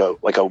pellets in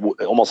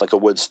almost like a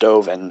wood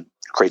stove and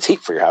creates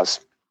heat for your house.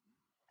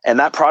 And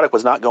that product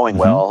was not going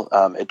well.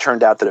 It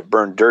turned out that it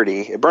burned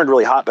dirty. It burned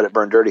really hot, but it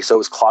burned dirty. So it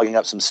was clogging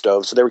up some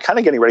stoves. So they were kind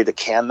of getting ready to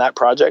can that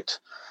project.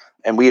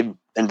 And we had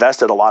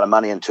invested a lot of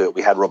money into it.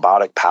 We had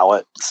robotic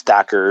pallet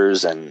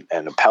stackers and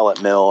a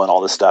pellet mill and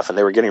all this stuff. And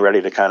they were getting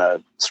ready to kind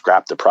of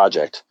scrap the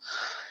project.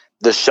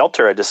 The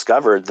shelter had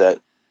discovered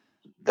that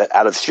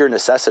out of sheer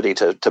necessity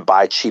to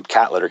buy cheap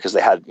cat litter, because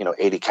they had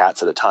 80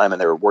 cats at a time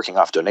and they were working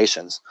off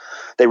donations,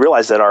 they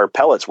realized that our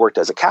pellets worked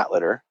as a cat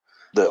litter.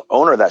 The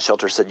owner of that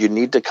shelter said, "You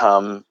need to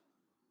come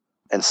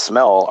and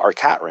smell our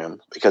cat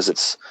room," because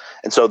it's,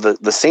 and so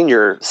the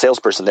senior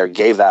salesperson there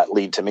gave that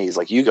lead to me. He's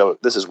like, "You go,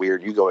 this is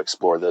weird. You go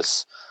explore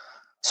this."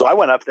 So I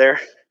went up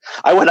there.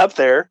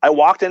 I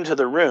walked into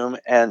the room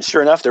and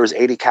sure enough, there was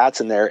 80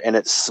 cats in there and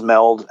it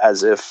smelled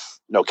as if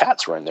no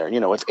cats were in there.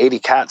 With 80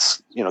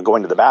 cats,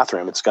 going to the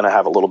bathroom, it's going to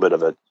have a little bit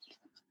of a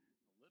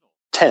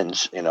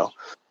tinge,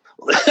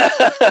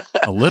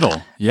 A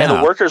little, yeah. And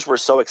the workers were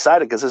so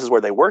excited because this is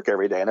where they work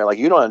every day. And they're like,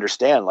 "You don't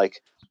understand.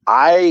 Like,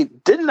 I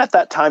didn't at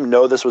that time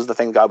know this was the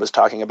thing God was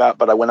talking about.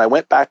 But when I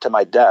went back to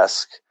my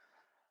desk,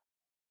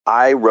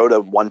 I wrote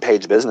a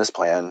 1-page business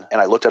plan and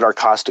I looked at our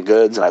cost of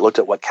goods and I looked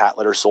at what cat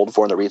litter sold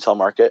for in the retail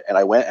market. And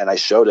I went and I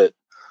showed it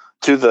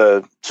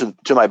to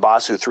my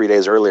boss, who 3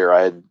 days earlier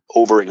I had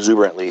over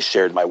exuberantly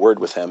shared my word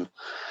with him.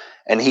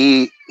 And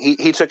he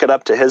took it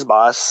up to his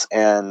boss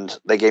and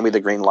they gave me the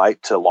green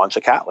light to launch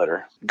a cat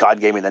litter. God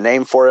gave me the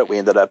name for it. We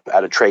ended up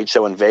at a trade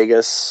show in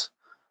Vegas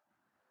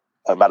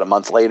about a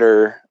month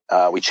later.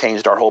 We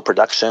changed our whole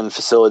production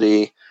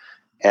facility.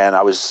 And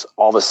I was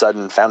all of a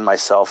sudden found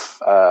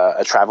myself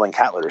a traveling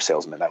cat litter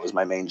salesman. That was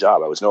my main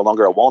job. I was no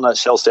longer a walnut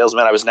shell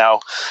salesman. I was now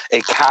a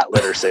cat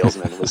litter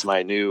salesman. Was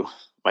my new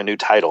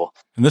title.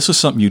 And this was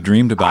something you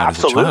dreamed about as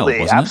a child,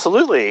 wasn't it?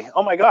 Absolutely.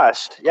 Oh my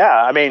gosh.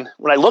 Yeah. I mean,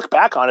 when I look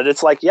back on it,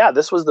 it's like, yeah,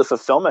 this was the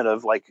fulfillment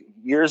of like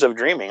years of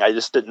dreaming. I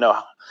just didn't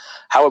know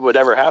how it would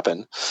ever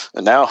happen.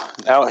 And now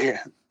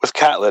here with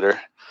cat litter.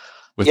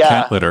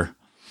 Cat litter.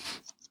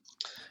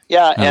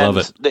 Yeah, I love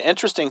it. The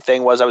interesting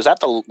thing was I was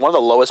at one of the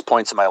lowest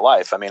points in my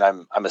life. I mean,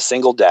 I'm a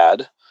single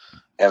dad,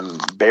 am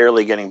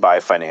barely getting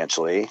by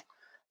financially,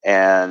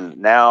 and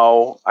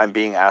now I'm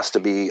being asked to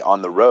be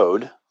on the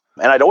road.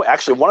 And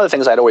one of the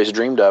things I'd always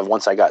dreamed of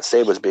once I got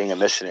saved was being a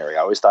missionary.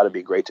 I always thought it'd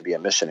be great to be a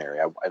missionary.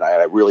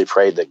 I really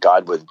prayed that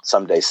God would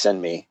someday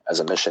send me as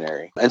a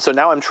missionary. And so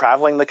now I'm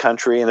traveling the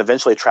country and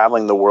eventually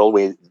traveling the world.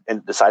 We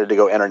decided to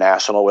go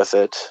international with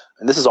it.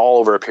 And this is all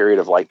over a period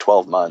of like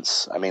 12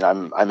 months. I mean,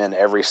 I'm in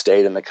every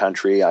state in the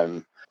country.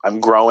 I'm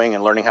growing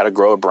and learning how to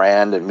grow a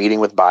brand and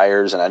meeting with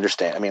buyers and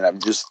understand. I mean,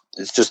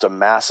 it's just a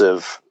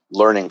massive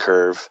learning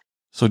curve.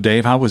 So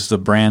Dave, how was the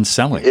brand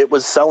selling? It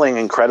was selling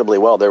incredibly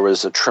well. There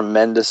was a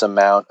tremendous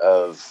amount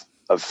of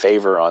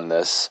favor on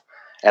this.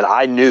 And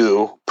I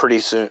knew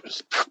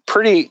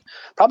probably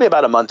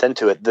about a month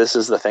into it, this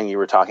is the thing you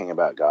were talking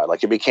about, God.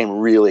 Like, it became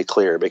really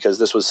clear because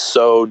this was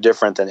so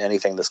different than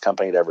anything this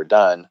company had ever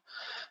done.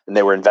 And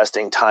they were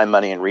investing time,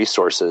 money, and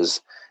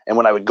resources. And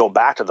when I would go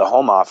back to the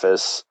home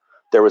office,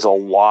 there was a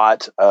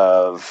lot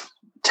of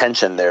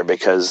tension there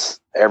because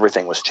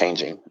everything was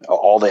changing.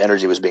 All the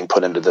energy was being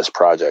put into this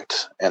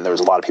project, and there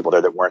was a lot of people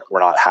there that were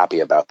not happy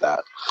about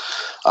that,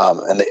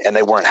 and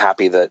they weren't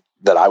happy that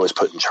I was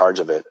put in charge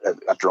of it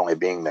after only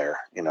being there,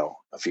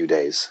 a few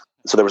days.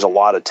 So there was a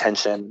lot of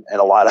tension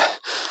and a lot of,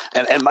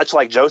 and much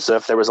like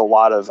Joseph, there was a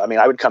lot of. I mean,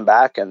 I would come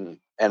back and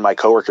my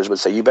coworkers would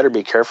say, "You better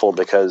be careful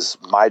because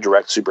my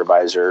direct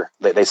supervisor,"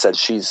 they said,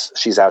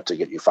 she's out to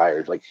get you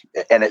fired.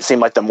 And it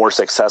seemed like the more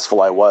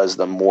successful I was,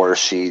 the more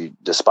she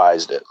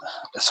despised it.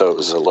 So it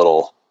was a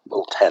little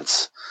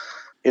tense,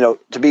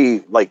 to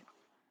be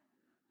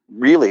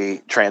really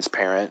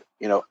transparent.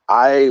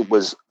 I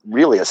was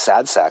really a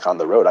sad sack on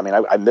the road. I mean,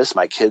 I missed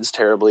my kids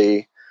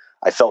terribly.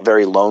 I felt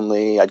very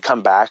lonely. I'd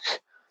come back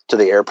to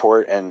the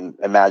airport and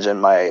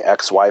imagine my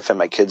ex-wife and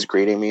my kids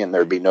greeting me, and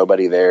there'd be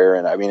nobody there.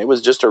 And I mean, it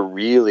was just a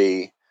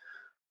really,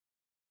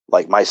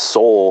 my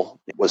soul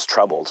was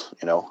troubled,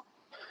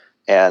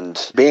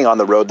 and being on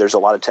the road, there's a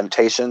lot of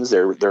temptations.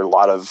 There are a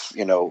lot of,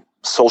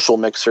 social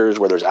mixers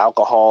where there's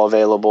alcohol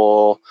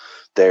available.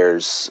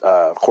 There's,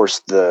 of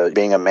course,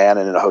 being a man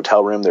in a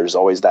hotel room, there's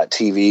always that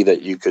TV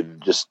that you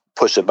could just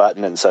push a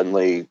button and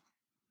suddenly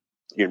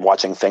you're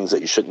watching things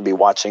that you shouldn't be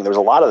watching. There's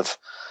a lot of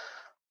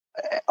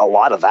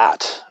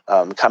that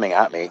coming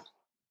at me.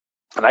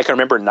 And I can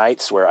remember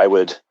nights where I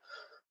would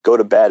go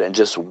to bed and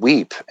just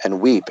weep,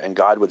 and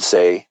God would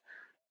say,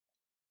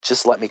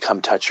 "Just let me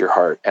come touch your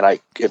heart." And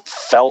it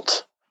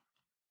felt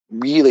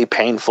really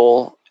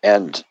painful,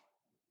 and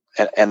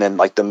then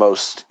the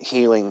most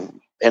healing,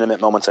 intimate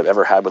moments I've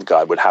ever had with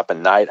God would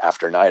happen night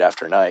after night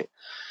after night.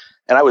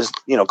 And I was,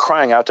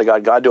 crying out to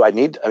God, "God,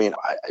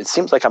 it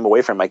seems like I'm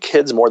away from my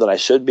kids more than I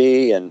should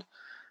be." And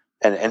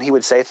he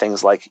would say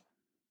things like,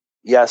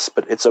 "Yes,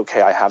 but it's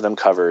okay. I have them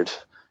covered.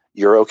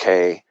 You're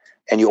okay."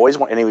 And he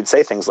would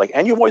say things like,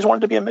 "And you always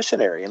wanted to be a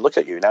missionary, and look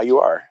at you, now you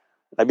are."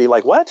 And I'd be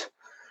like, "What?"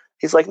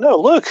 He's like, "No,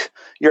 look,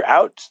 you're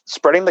out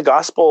spreading the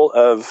gospel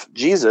of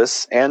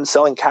Jesus and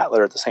selling cat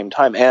litter at the same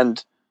time."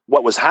 And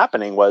what was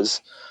happening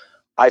was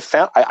I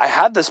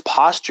had this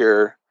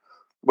posture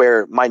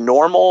where my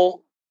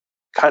normal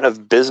kind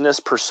of business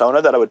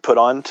persona that I would put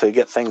on to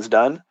get things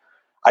done,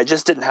 I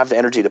just didn't have the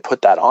energy to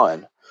put that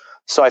on.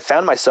 So I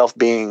found myself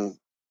being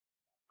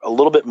a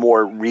little bit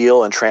more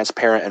real and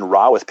transparent and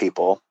raw with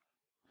people.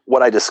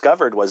 What I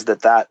discovered was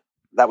that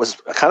was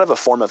kind of a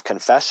form of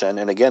confession.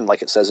 And again,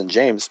 like it says in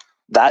James,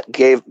 that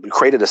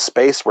created a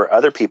space where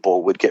other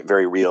people would get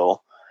very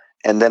real.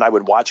 And then I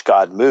would watch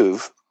God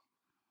move.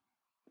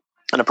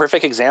 And a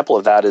perfect example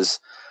of that is,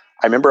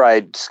 I remember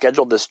I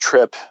scheduled this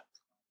trip.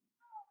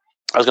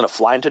 I was going to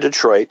fly into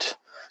Detroit,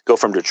 go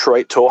from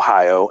Detroit to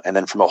Ohio, and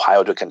then from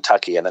Ohio to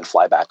Kentucky, and then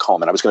fly back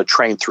home. And I was going to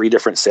train 3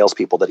 different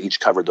salespeople that each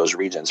covered those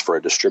regions for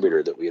a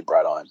distributor that we had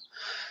brought on.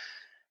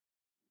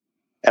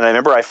 And I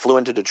remember I flew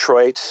into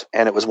Detroit,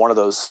 and it was one of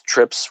those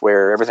trips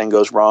where everything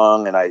goes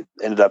wrong, and I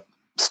ended up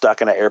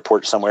stuck in an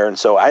airport somewhere. And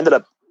so I ended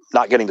up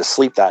not getting to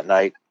sleep that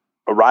night,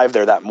 arrived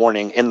there that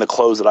morning in the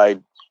clothes that I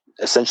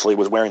essentially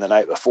was wearing the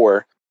night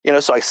before.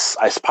 So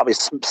I probably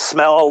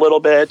smell a little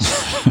bit,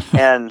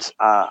 and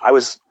I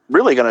was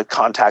really going to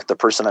contact the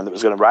person that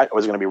was going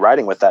to be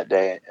riding with that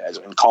day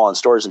and call on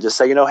stores and just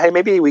say, "Hey,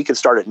 maybe we could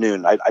start at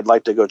noon. I'd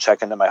like to go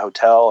check into my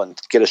hotel and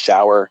get a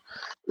shower."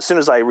 As soon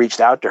as I reached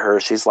out to her,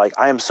 she's like,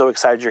 "I am so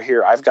excited you're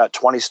here. I've got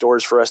 20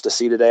 stores for us to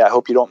see today. I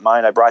hope you don't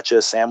mind. I brought you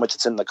a sandwich.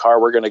 It's in the car.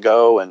 We're going to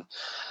go." And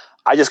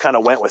I just kind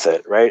of went with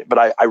it. Right.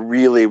 But I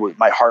really,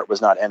 my heart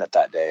was not in it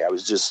that day. I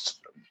was just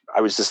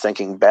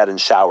thinking bed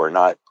and shower,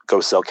 not go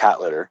sell cat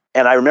litter.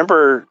 And I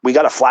remember we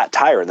got a flat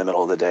tire in the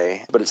middle of the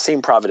day, but it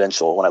seemed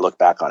providential when I look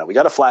back on it. We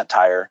got a flat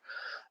tire.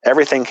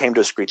 Everything came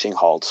to a screeching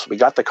halt. We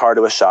got the car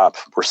to a shop.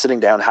 We're sitting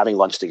down having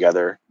lunch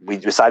together. We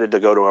decided to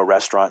go to a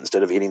restaurant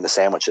instead of eating the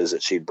sandwiches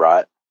that she'd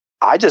brought.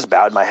 I just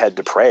bowed my head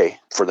to pray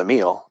for the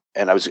meal.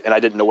 And I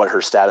didn't know what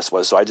her status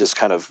was. So I just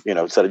kind of,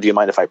 said, "Do you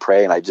mind if I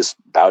pray?" And I just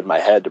bowed my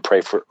head to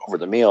pray over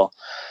the meal.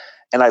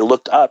 And I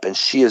looked up and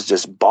she is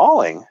just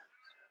bawling.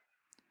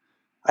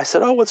 I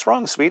said, "Oh, what's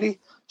wrong, sweetie?"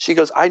 She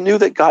goes, "I knew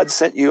that God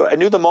sent you. I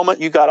knew the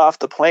moment you got off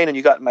the plane and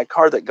you got in my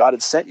car that God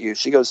had sent you."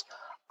 She goes,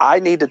 "I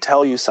need to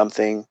tell you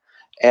something,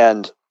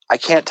 and I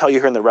can't tell you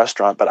here in the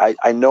restaurant, but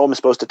I know I'm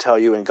supposed to tell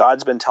you, and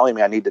God's been telling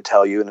me I need to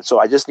tell you, and so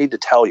I just need to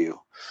tell you."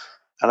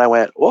 And I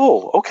went,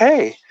 "Oh,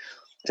 okay."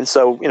 And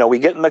so, we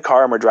get in the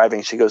car and we're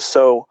driving. She goes,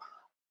 "So,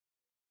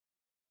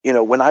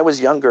 when I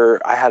was younger,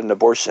 I had an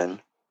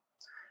abortion,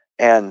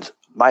 and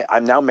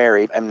I'm now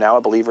married. I'm now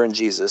a believer in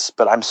Jesus,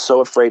 but I'm so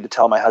afraid to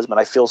tell my husband.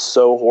 I feel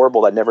so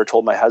horrible. I never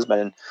told my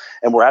husband.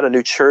 And we're at a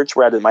new church.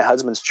 We're at my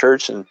husband's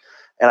church. And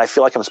I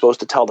feel like I'm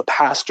supposed to tell the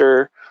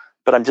pastor,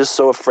 but I'm just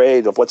so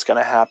afraid of what's going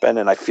to happen.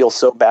 And I feel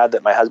so bad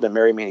that my husband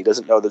married me and he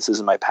doesn't know this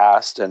isn't my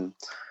past." And,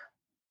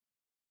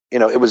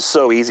 it was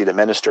so easy to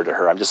minister to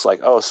her. I'm just like,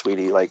 "Oh,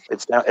 sweetie,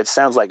 it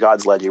sounds like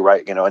God's led you,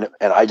 right?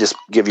 And I just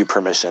give you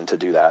permission to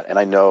do that. And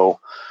I know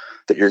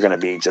that you're going to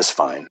be just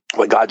fine."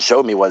 What God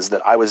showed me was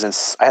that I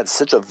had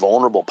such a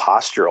vulnerable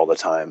posture all the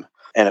time,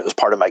 and it was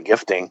part of my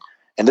gifting.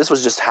 And this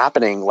was just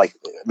happening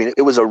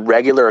it was a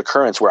regular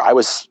occurrence where I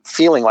was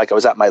feeling like I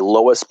was at my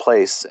lowest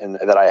place and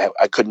that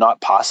I could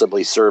not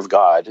possibly serve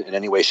God in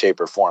any way, shape,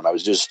 or form. I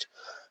was just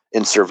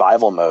in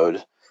survival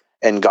mode.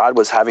 And God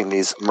was having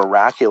these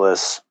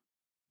miraculous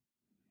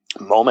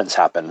moments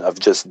happen of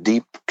just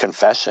deep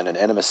confession and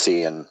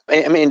intimacy. And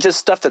I mean, just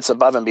stuff that's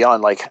above and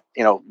beyond.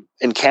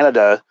 In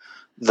Canada,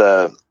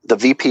 the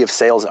VP of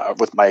sales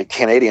with my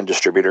Canadian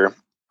distributor,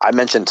 I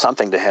mentioned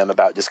something to him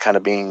about just kind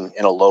of being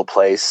in a low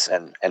place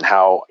and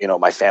how,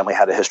 my family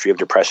had a history of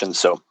depression.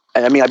 So,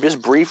 I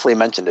just briefly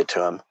mentioned it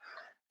to him,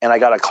 and I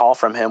got a call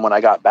from him when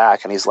I got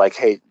back, and he's like,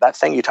 "Hey, that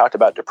thing you talked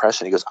about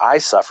depression," he goes, "I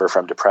suffer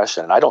from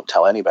depression and I don't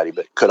tell anybody,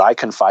 but could I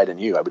confide in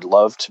you? I would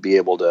love to be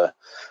able to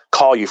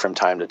call you from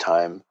time to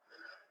time."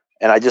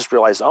 And I just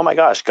realized, oh my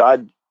gosh,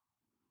 God,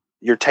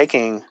 you're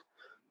taking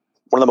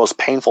one of the most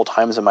painful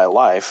times in my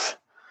life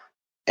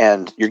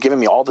and you're giving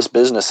me all this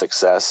business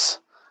success.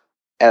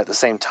 And at the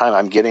same time,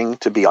 I'm getting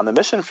to be on the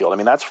mission field. I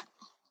mean, that's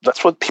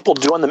what people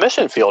do on the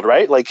mission field,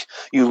 right? Like,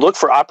 you look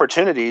for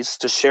opportunities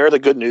to share the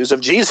good news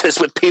of Jesus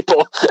with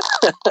people.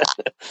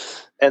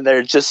 And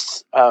they're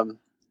just,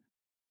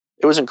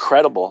 it was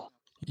incredible.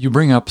 You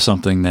bring up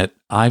something that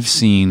I've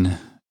seen,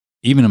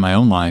 even in my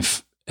own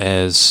life,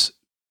 as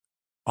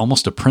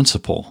almost a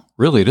principle.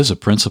 Really, it is a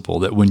principle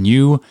that when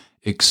you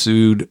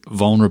exude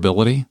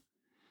vulnerability,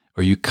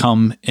 or you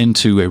come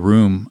into a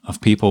room of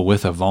people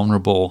with a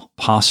vulnerable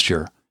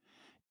posture,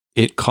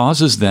 it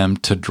causes them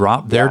to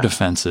drop their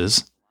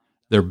defenses,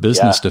 their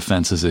business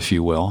defenses, if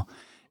you will,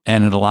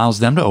 and it allows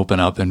them to open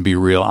up and be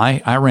real.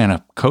 I ran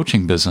a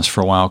coaching business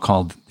for a while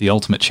called The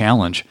Ultimate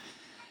Challenge,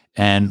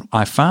 and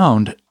I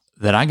found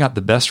that I got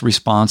the best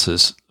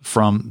responses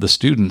from the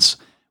students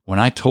when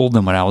I told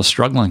them what I was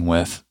struggling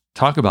with.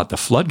 Talk about the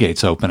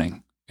floodgates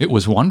opening. It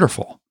was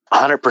wonderful.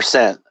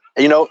 100%.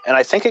 And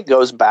I think it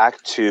goes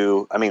back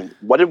to,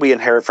 what did we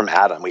inherit from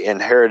Adam? We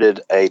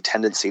inherited a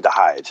tendency to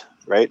hide,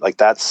 right? Like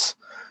that's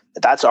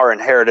our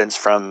inheritance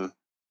from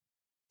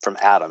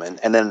Adam.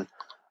 And then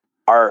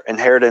our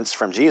inheritance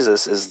from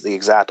Jesus is the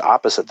exact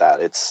opposite of that.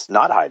 It's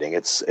not hiding.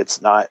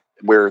 It's not,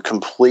 we're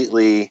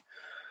completely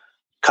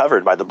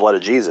covered by the blood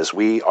of Jesus.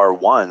 We are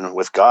one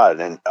with God.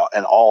 And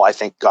all I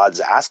think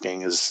God's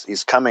asking is,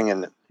 he's coming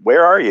and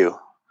where are you?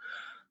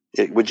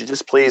 Would you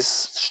just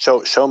please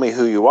show me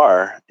who you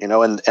are?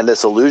 And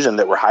this illusion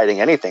that we're hiding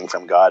anything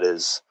from God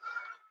is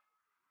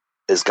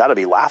got to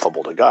be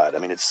laughable to God.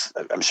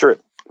 I'm sure,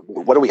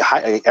 what do we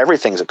hide?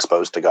 Everything's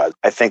exposed to God.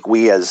 I think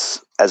we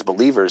as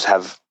believers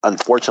have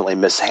unfortunately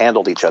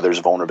mishandled each other's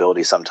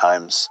vulnerability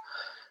sometimes.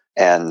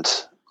 And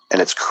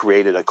it's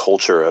created a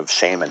culture of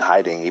shame and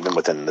hiding, even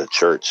within the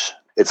church.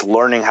 It's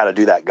learning how to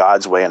do that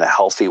God's way in a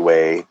healthy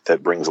way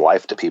that brings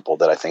life to people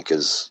that I think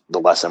is the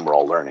lesson we're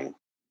all learning.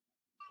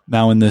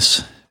 Now, in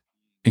this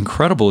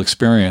incredible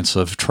experience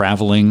of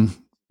traveling,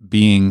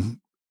 being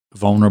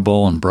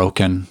vulnerable and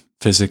broken,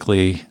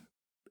 physically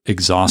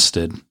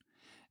exhausted,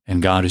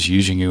 and God is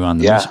using you on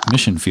the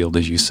mission field,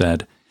 as you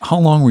said, how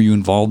long were you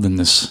involved in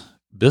this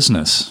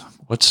business?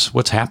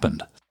 What's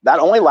happened? That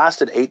only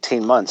lasted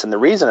 18 months. And the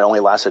reason it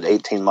only lasted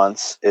 18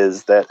 months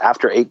is that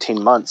after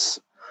 18 months,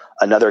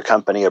 another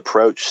company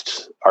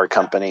approached our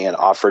company and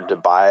offered to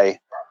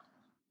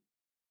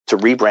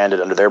rebrand it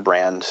under their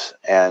brand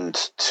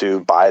and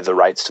to buy the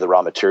rights to the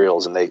raw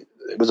materials. And it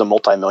was a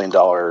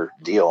multi-million-dollar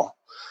deal.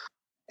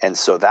 And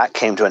so that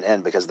came to an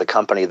end because the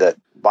company that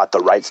bought the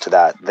rights to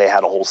that, they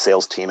had a whole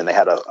sales team and they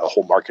had a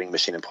whole marketing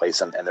machine in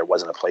place, and there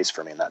wasn't a place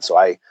for me in that. So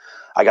I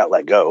got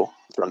let go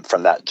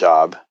from that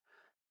job.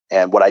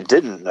 And what I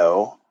didn't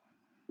know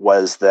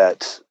was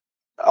that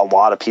a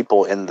lot of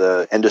people in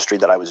the industry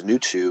that I was new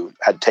to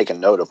had taken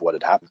note of what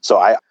had happened. So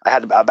I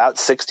had about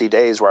 60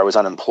 days where I was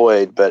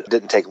unemployed, but it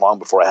didn't take long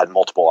before I had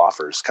multiple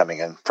offers coming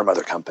in from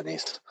other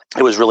companies.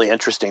 It was really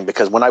interesting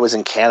because when I was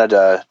in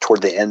Canada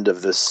toward the end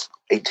of this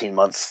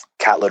 18-month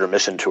cat litter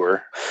missionary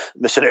tour,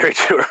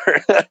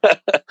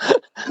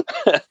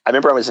 I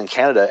remember I was in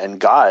Canada and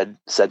God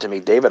said to me,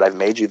 "David, I've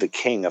made you the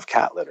king of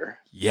cat litter."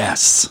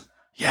 Yes.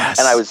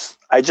 And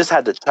I just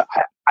had to,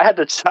 I had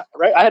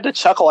to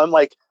chuckle. I'm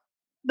like,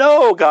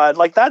 no, God,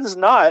 like that is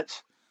not,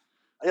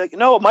 like,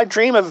 no, my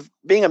dream of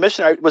being a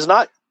missionary was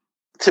not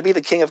to be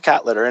the king of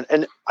cat litter.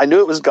 And I knew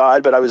it was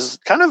God, but I was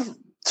kind of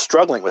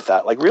struggling with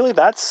that. Like, really,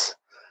 that's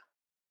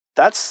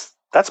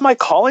my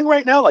calling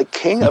right now? Like,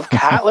 king of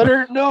cat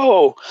litter?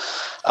 No.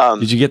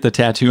 Did you get the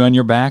tattoo on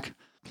your back?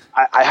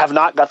 I have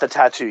not got the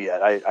tattoo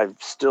yet. I'm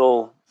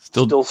still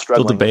struggling,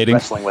 still debating,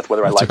 wrestling with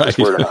whether I like this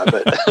word or not.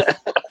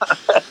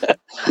 But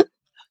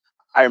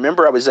I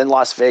remember I was in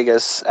Las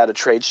Vegas at a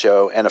trade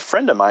show, and a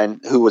friend of mine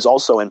who was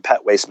also in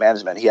pet waste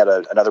management, he had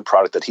another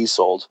product that he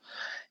sold.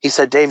 He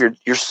said, "Dave,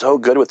 you're so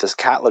good with this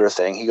cat litter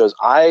thing." He goes,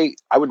 I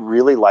would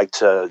really like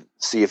to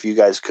see if you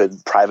guys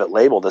could private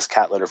label this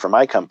cat litter for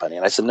my company.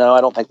 And I said, "No,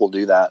 I don't think we'll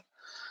do that,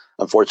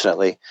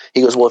 unfortunately."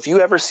 He goes, "Well, if you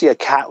ever see a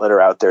cat litter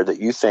out there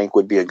that you think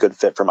would be a good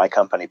fit for my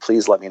company,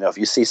 please let me know. If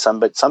you see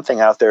something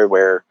out there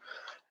where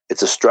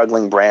it's a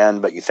struggling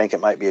brand, but you think it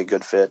might be a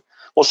good fit,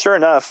 Well, sure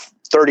enough,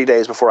 30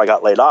 days before I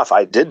got laid off,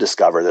 I did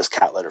discover this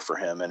cat litter for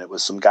him. And it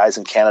was some guys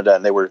in Canada,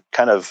 and they were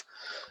kind of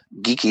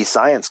geeky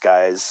science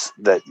guys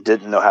that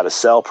didn't know how to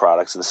sell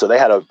products. And so they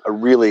had a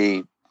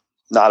really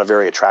not a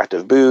very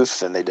attractive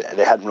booth, and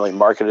they hadn't really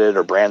marketed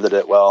or branded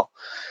it well.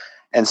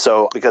 And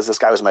so because this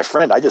guy was my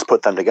friend, I just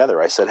put them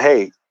together. I said,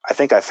 hey, I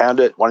think I found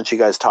it. Why don't you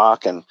guys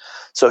talk? And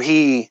so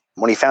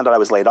when he found out I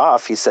was laid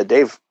off, he said,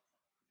 Dave,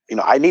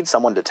 I need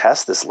someone to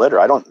test this litter.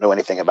 I don't know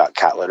anything about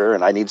cat litter,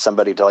 and I need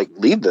somebody to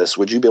lead this.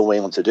 Would you be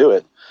willing to do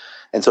it?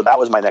 And so that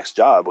was my next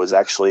job. Was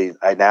actually,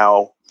 I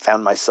now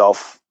found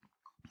myself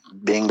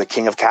being the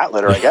king of cat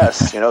litter, I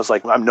guess. It's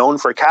like I'm known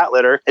for cat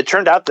litter. It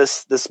turned out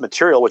this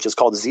material, which is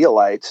called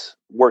zeolite,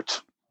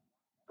 worked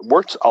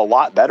a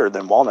lot better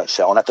than walnut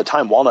shell. And at the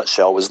time, walnut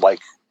shell was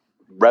like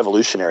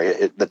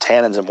revolutionary. The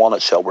tannins in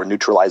walnut shell were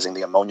neutralizing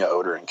the ammonia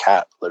odor in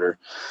cat litter.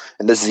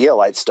 And this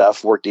zeolite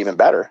stuff worked even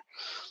better.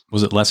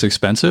 Was it less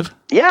expensive?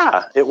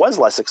 Yeah, it was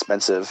less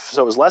expensive.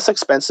 So it was less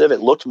expensive. It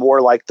looked more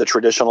like the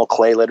traditional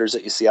clay litters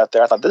that you see out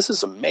there. I thought, this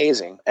is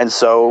amazing. And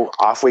so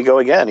off we go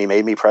again. He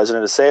made me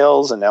president of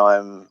sales, and now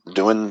I'm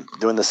doing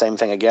the same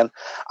thing again.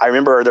 I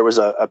remember there was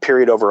a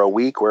period over a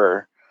week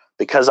where,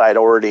 because I had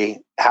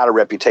already had a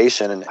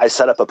reputation, and I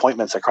set up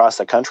appointments across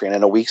the country, and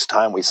in a week's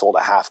time, we sold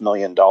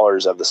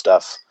 $500,000 of the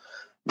stuff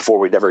before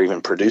we'd ever even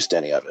produced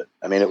any of it.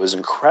 I mean, it was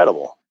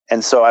incredible.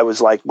 And so I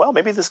was like, well,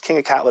 maybe this King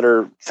of Cat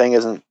Litter thing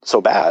isn't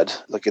so bad.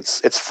 Like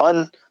it's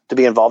fun to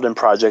be involved in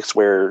projects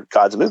where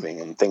God's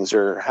moving and things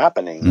are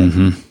happening.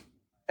 Mm-hmm.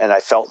 And I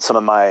felt some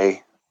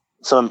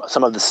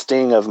of the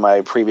sting of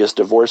my previous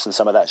divorce and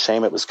some of that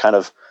shame. It was kind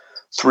of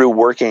through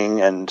working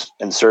and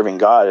serving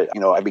God,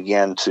 I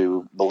began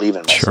to believe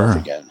in myself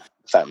again,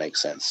 if that makes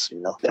sense.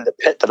 And the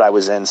pit that I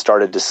was in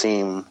started to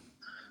seem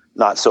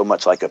not so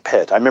much like a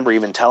pit. I remember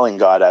even telling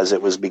God as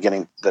it was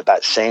beginning,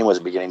 that shame was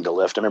beginning to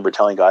lift. I remember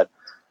telling God,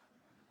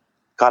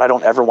 I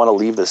don't ever want to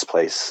leave this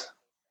place.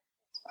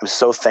 I'm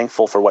so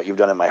thankful for what you've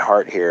done in my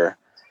heart here.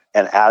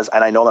 And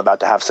I know I'm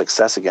about to have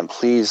success again.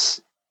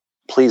 Please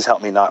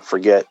help me not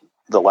forget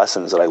the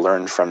lessons that I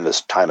learned from this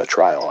time of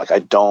trial. Like, I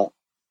don't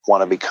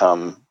want to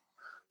become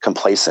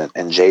complacent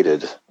and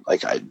jaded.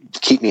 Like,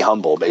 keep me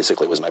humble,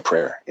 basically, was my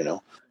prayer,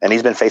 And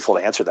he's been faithful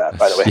to answer that,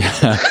 by the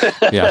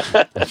way.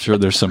 Yeah. I'm sure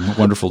there's some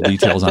wonderful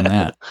details on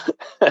that.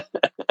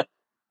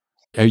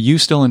 Are you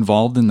still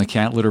involved in the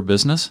cat litter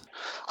business?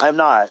 I'm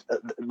not.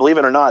 Believe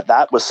it or not,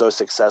 that was so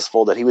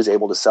successful that he was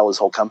able to sell his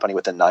whole company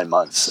within 9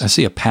 months. I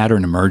see a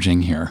pattern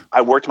emerging here.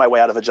 I worked my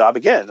way out of a job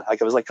again. I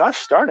was like,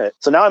 gosh, darn it.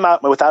 So now I'm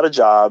out without a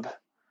job.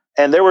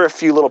 And there were a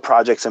few little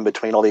projects in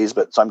between all these,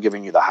 so I'm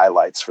giving you the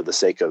highlights for the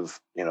sake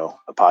of,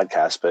 a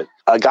podcast. But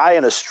a guy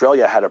in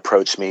Australia had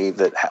approached me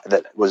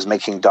that was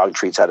making dog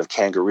treats out of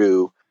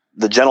kangaroo.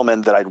 The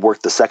gentleman that I'd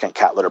worked the second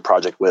cat litter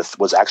project with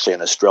was actually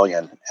an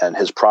Australian, and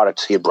his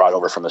product he had brought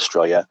over from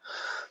Australia.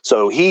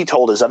 So he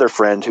told his other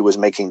friend who was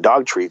making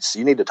dog treats,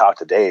 you need to talk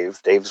to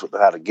Dave. Dave's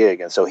without a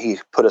gig. And so he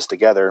put us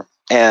together,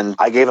 and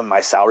I gave him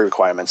my salary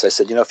requirements. I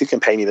said, if you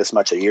can pay me this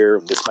much a year,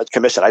 this much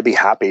commission, I'd be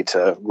happy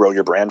to grow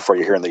your brand for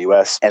you here in the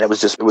US. And it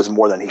was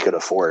more than he could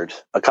afford.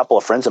 A couple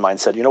of friends of mine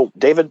said,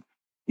 David,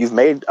 you've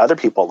made other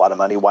people a lot of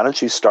money. Why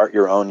don't you start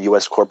your own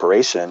US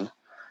corporation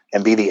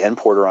and be the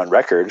importer on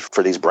record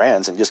for these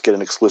brands and just get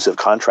an exclusive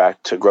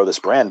contract to grow this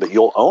brand, but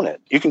you'll own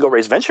it. You can go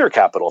raise venture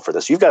capital for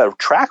this. You've got a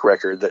track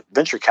record that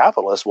venture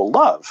capitalists will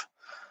love.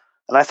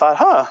 And I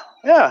thought,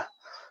 yeah.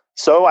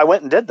 So I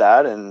went and did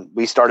that, and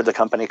we started the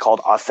company called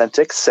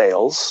Authentic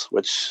Sales,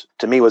 which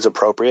to me was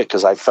appropriate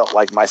because I felt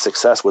like my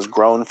success was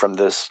grown from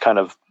this kind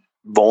of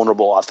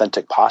vulnerable,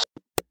 authentic posture.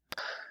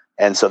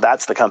 And so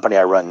that's the company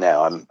I run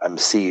now. I'm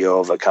CEO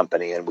of a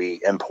company, and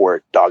we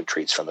import dog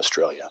treats from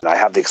Australia. And I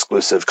have the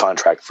exclusive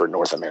contract for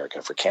North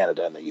America, for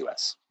Canada and the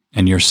US.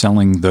 And you're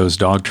selling those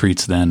dog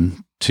treats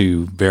then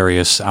to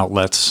various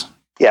outlets?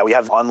 Yeah, we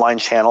have online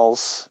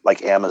channels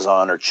like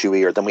Amazon or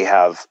Chewy, or then we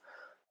have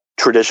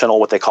traditional,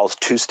 what they call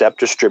two-step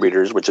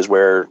distributors, which is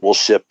where we'll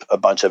ship a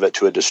bunch of it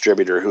to a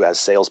distributor who has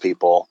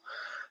salespeople.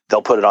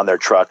 They'll put it on their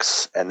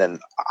trucks, and then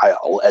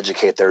I'll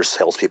educate their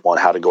salespeople on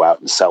how to go out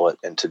and sell it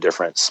into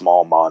different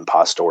small mom and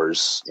pop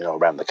stores,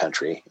 around the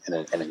country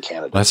and in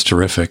Canada. That's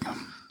terrific.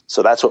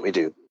 So that's what we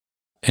do.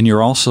 And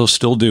you're also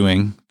still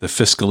doing the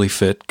Fiscally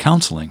Fit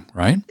counseling,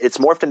 right? It's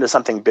morphed into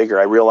something bigger.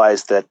 I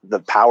realized that the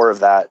power of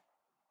that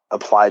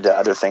applied to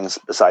other things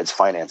besides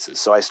finances.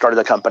 So I started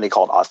a company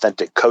called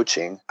Authentic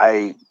Coaching.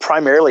 I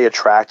primarily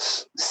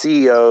attract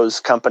CEOs,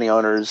 company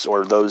owners,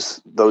 or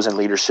those in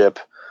leadership.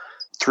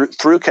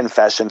 Through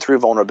confession, through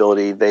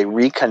vulnerability, they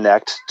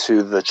reconnect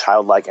to the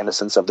childlike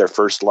innocence of their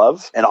first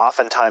love. And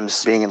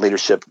oftentimes, being in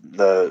leadership,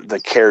 the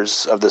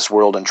cares of this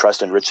world and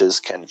trust and riches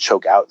can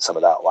choke out some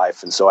of that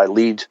life. And so I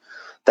lead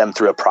them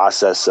through a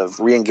process of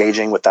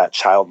re-engaging with that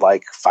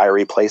childlike,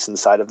 fiery place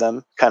inside of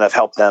them, kind of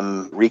help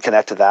them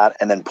reconnect to that,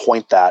 and then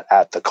point that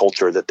at the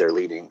culture that they're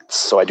leading.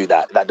 So I do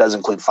that. That does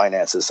include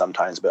finances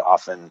sometimes, but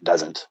often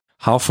doesn't.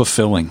 How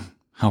fulfilling,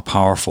 how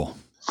powerful.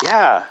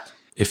 Yeah.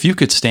 If you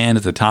could stand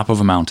at the top of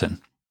a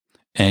mountain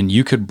and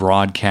you could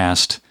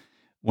broadcast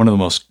one of the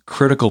most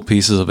critical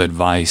pieces of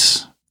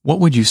advice, what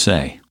would you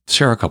say?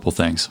 Share a couple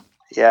things.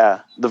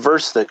 Yeah, the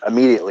verse that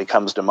immediately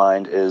comes to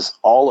mind is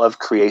all of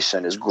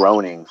creation is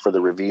groaning for the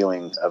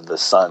revealing of the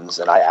sons,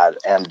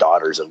 and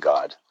daughters of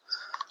God.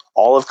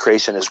 All of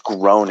creation is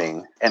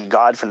groaning, and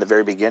God from the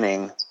very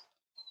beginning,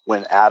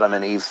 when Adam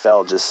and Eve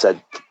fell, just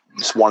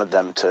wanted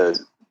them to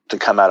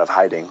come out of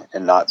hiding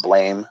and not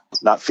blame,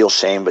 not feel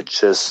shame, but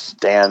just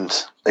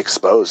stand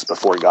exposed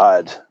before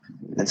God.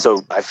 And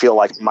so I feel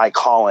like my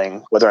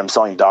calling, whether I'm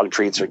selling dog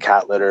treats or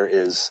cat litter,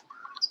 is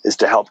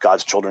to help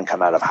God's children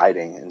come out of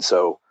hiding. And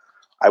so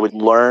I would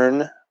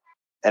learn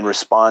and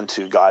respond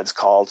to God's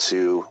call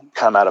to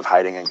come out of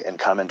hiding and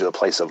come into a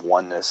place of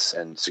oneness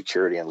and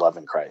security and love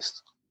in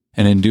Christ.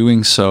 And in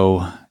doing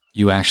so,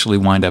 you actually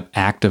wind up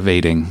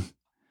activating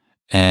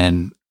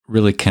and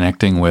really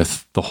connecting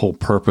with the whole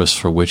purpose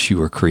for which you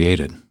were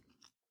created.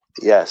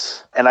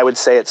 Yes. And I would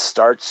say it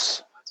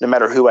starts, no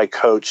matter who I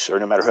coach or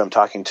no matter who I'm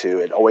talking to,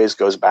 it always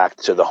goes back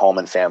to the home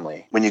and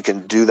family. When you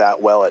can do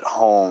that well at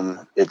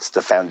home, it's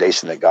the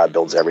foundation that God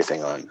builds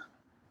everything on.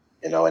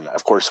 And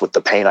of course, with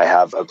the pain I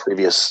have of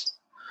previous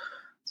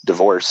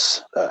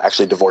divorces,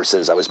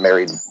 I'm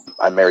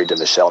married to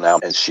Michelle now,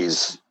 and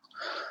she's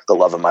the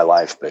love of my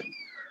life. But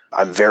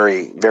I'm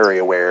very, very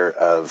aware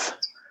of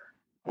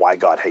why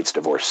God hates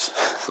divorce.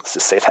 Let's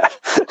just say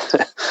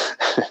that.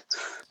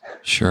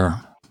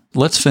 Sure.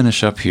 Let's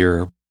finish up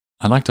here.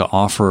 I'd like to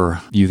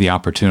offer you the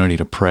opportunity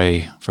to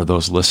pray for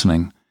those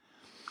listening.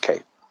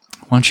 Okay.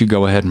 Why don't you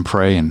go ahead and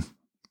pray, and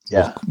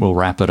we'll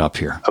wrap it up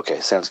here. Okay,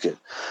 sounds good.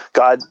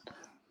 God,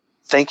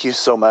 thank you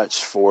so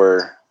much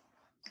for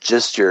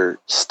just your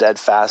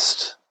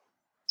steadfast,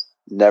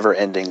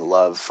 never-ending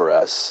love for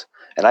us.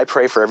 And I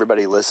pray for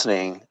everybody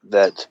listening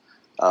that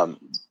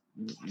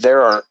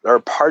there are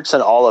parts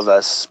in all of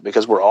us,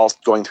 because we're all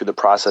going through the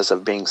process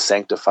of being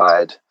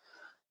sanctified,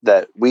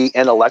 that we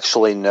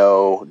intellectually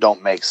know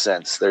don't make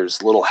sense.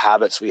 There's little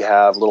habits we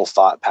have, little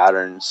thought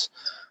patterns,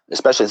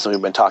 especially since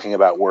we've been talking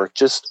about work,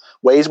 just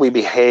ways we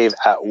behave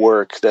at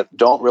work that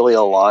don't really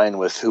align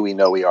with who we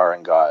know we are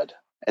in God.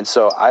 And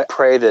so I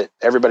pray that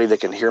everybody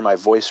that can hear my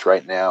voice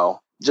right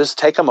now, just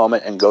take a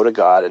moment and go to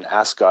God and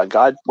ask God,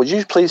 God, would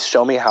you please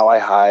show me how I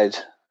hide?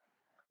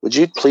 Would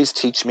you please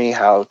teach me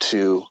how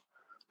to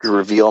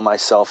reveal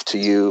myself to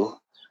you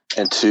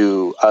and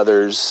to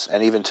others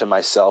and even to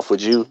myself?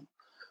 Would you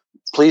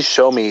please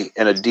show me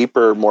in a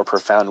deeper, more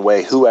profound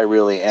way who I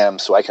really am,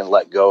 so I can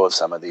let go of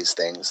some of these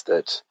things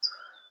that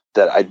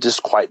I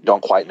just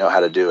don't quite know how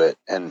to do it.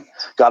 And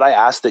God, I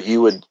ask that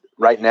you would,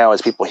 right now,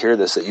 as people hear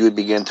this, that you would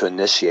begin to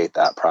initiate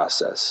that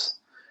process,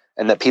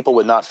 and that people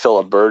would not feel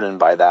a burden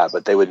by that,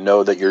 but they would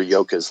know that your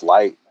yoke is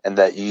light and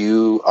that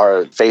you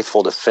are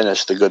faithful to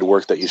finish the good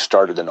work that you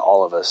started in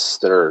all of us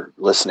that are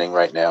listening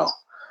right now,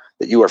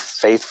 that you are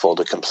faithful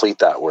to complete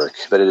that work,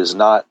 that it is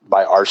not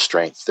by our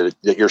strength,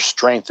 that your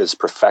strength is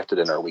perfected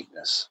in our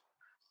weakness.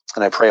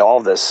 And I pray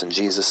all this in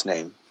Jesus'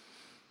 name.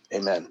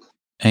 Amen.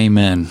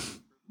 Amen.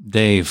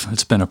 Dave,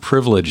 it's been a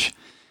privilege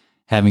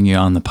having you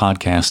on the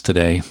podcast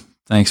today.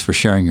 Thanks for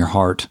sharing your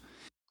heart.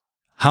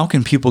 How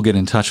can people get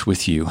in touch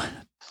with you?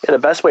 Yeah, the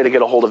best way to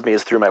get a hold of me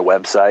is through my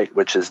website,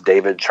 which is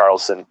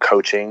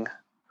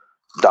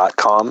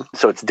davidcharlsoncoaching.com.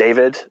 So it's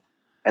David,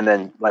 and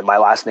then my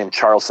last name,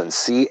 Charlson,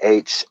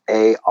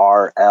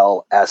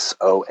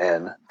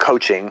 CHARLSON,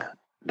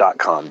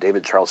 coaching.com,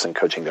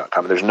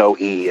 davidcharlsoncoaching.com. There's no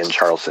E in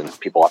Charlson.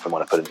 People often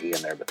want to put an E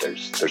in there, but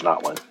there's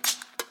not one.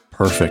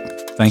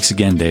 Perfect. Thanks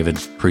again, David.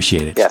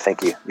 Appreciate it. Yeah,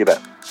 thank you. You bet.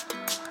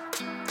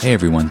 Hey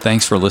everyone,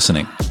 thanks for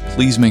listening.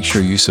 Please make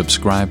sure you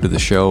subscribe to the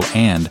show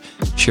and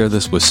share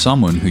this with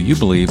someone who you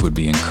believe would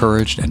be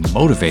encouraged and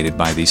motivated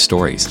by these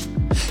stories.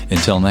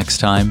 Until next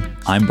time,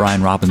 I'm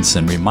Brian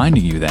Robinson,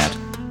 reminding you that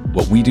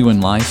what we do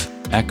in life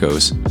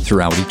echoes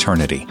throughout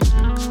eternity.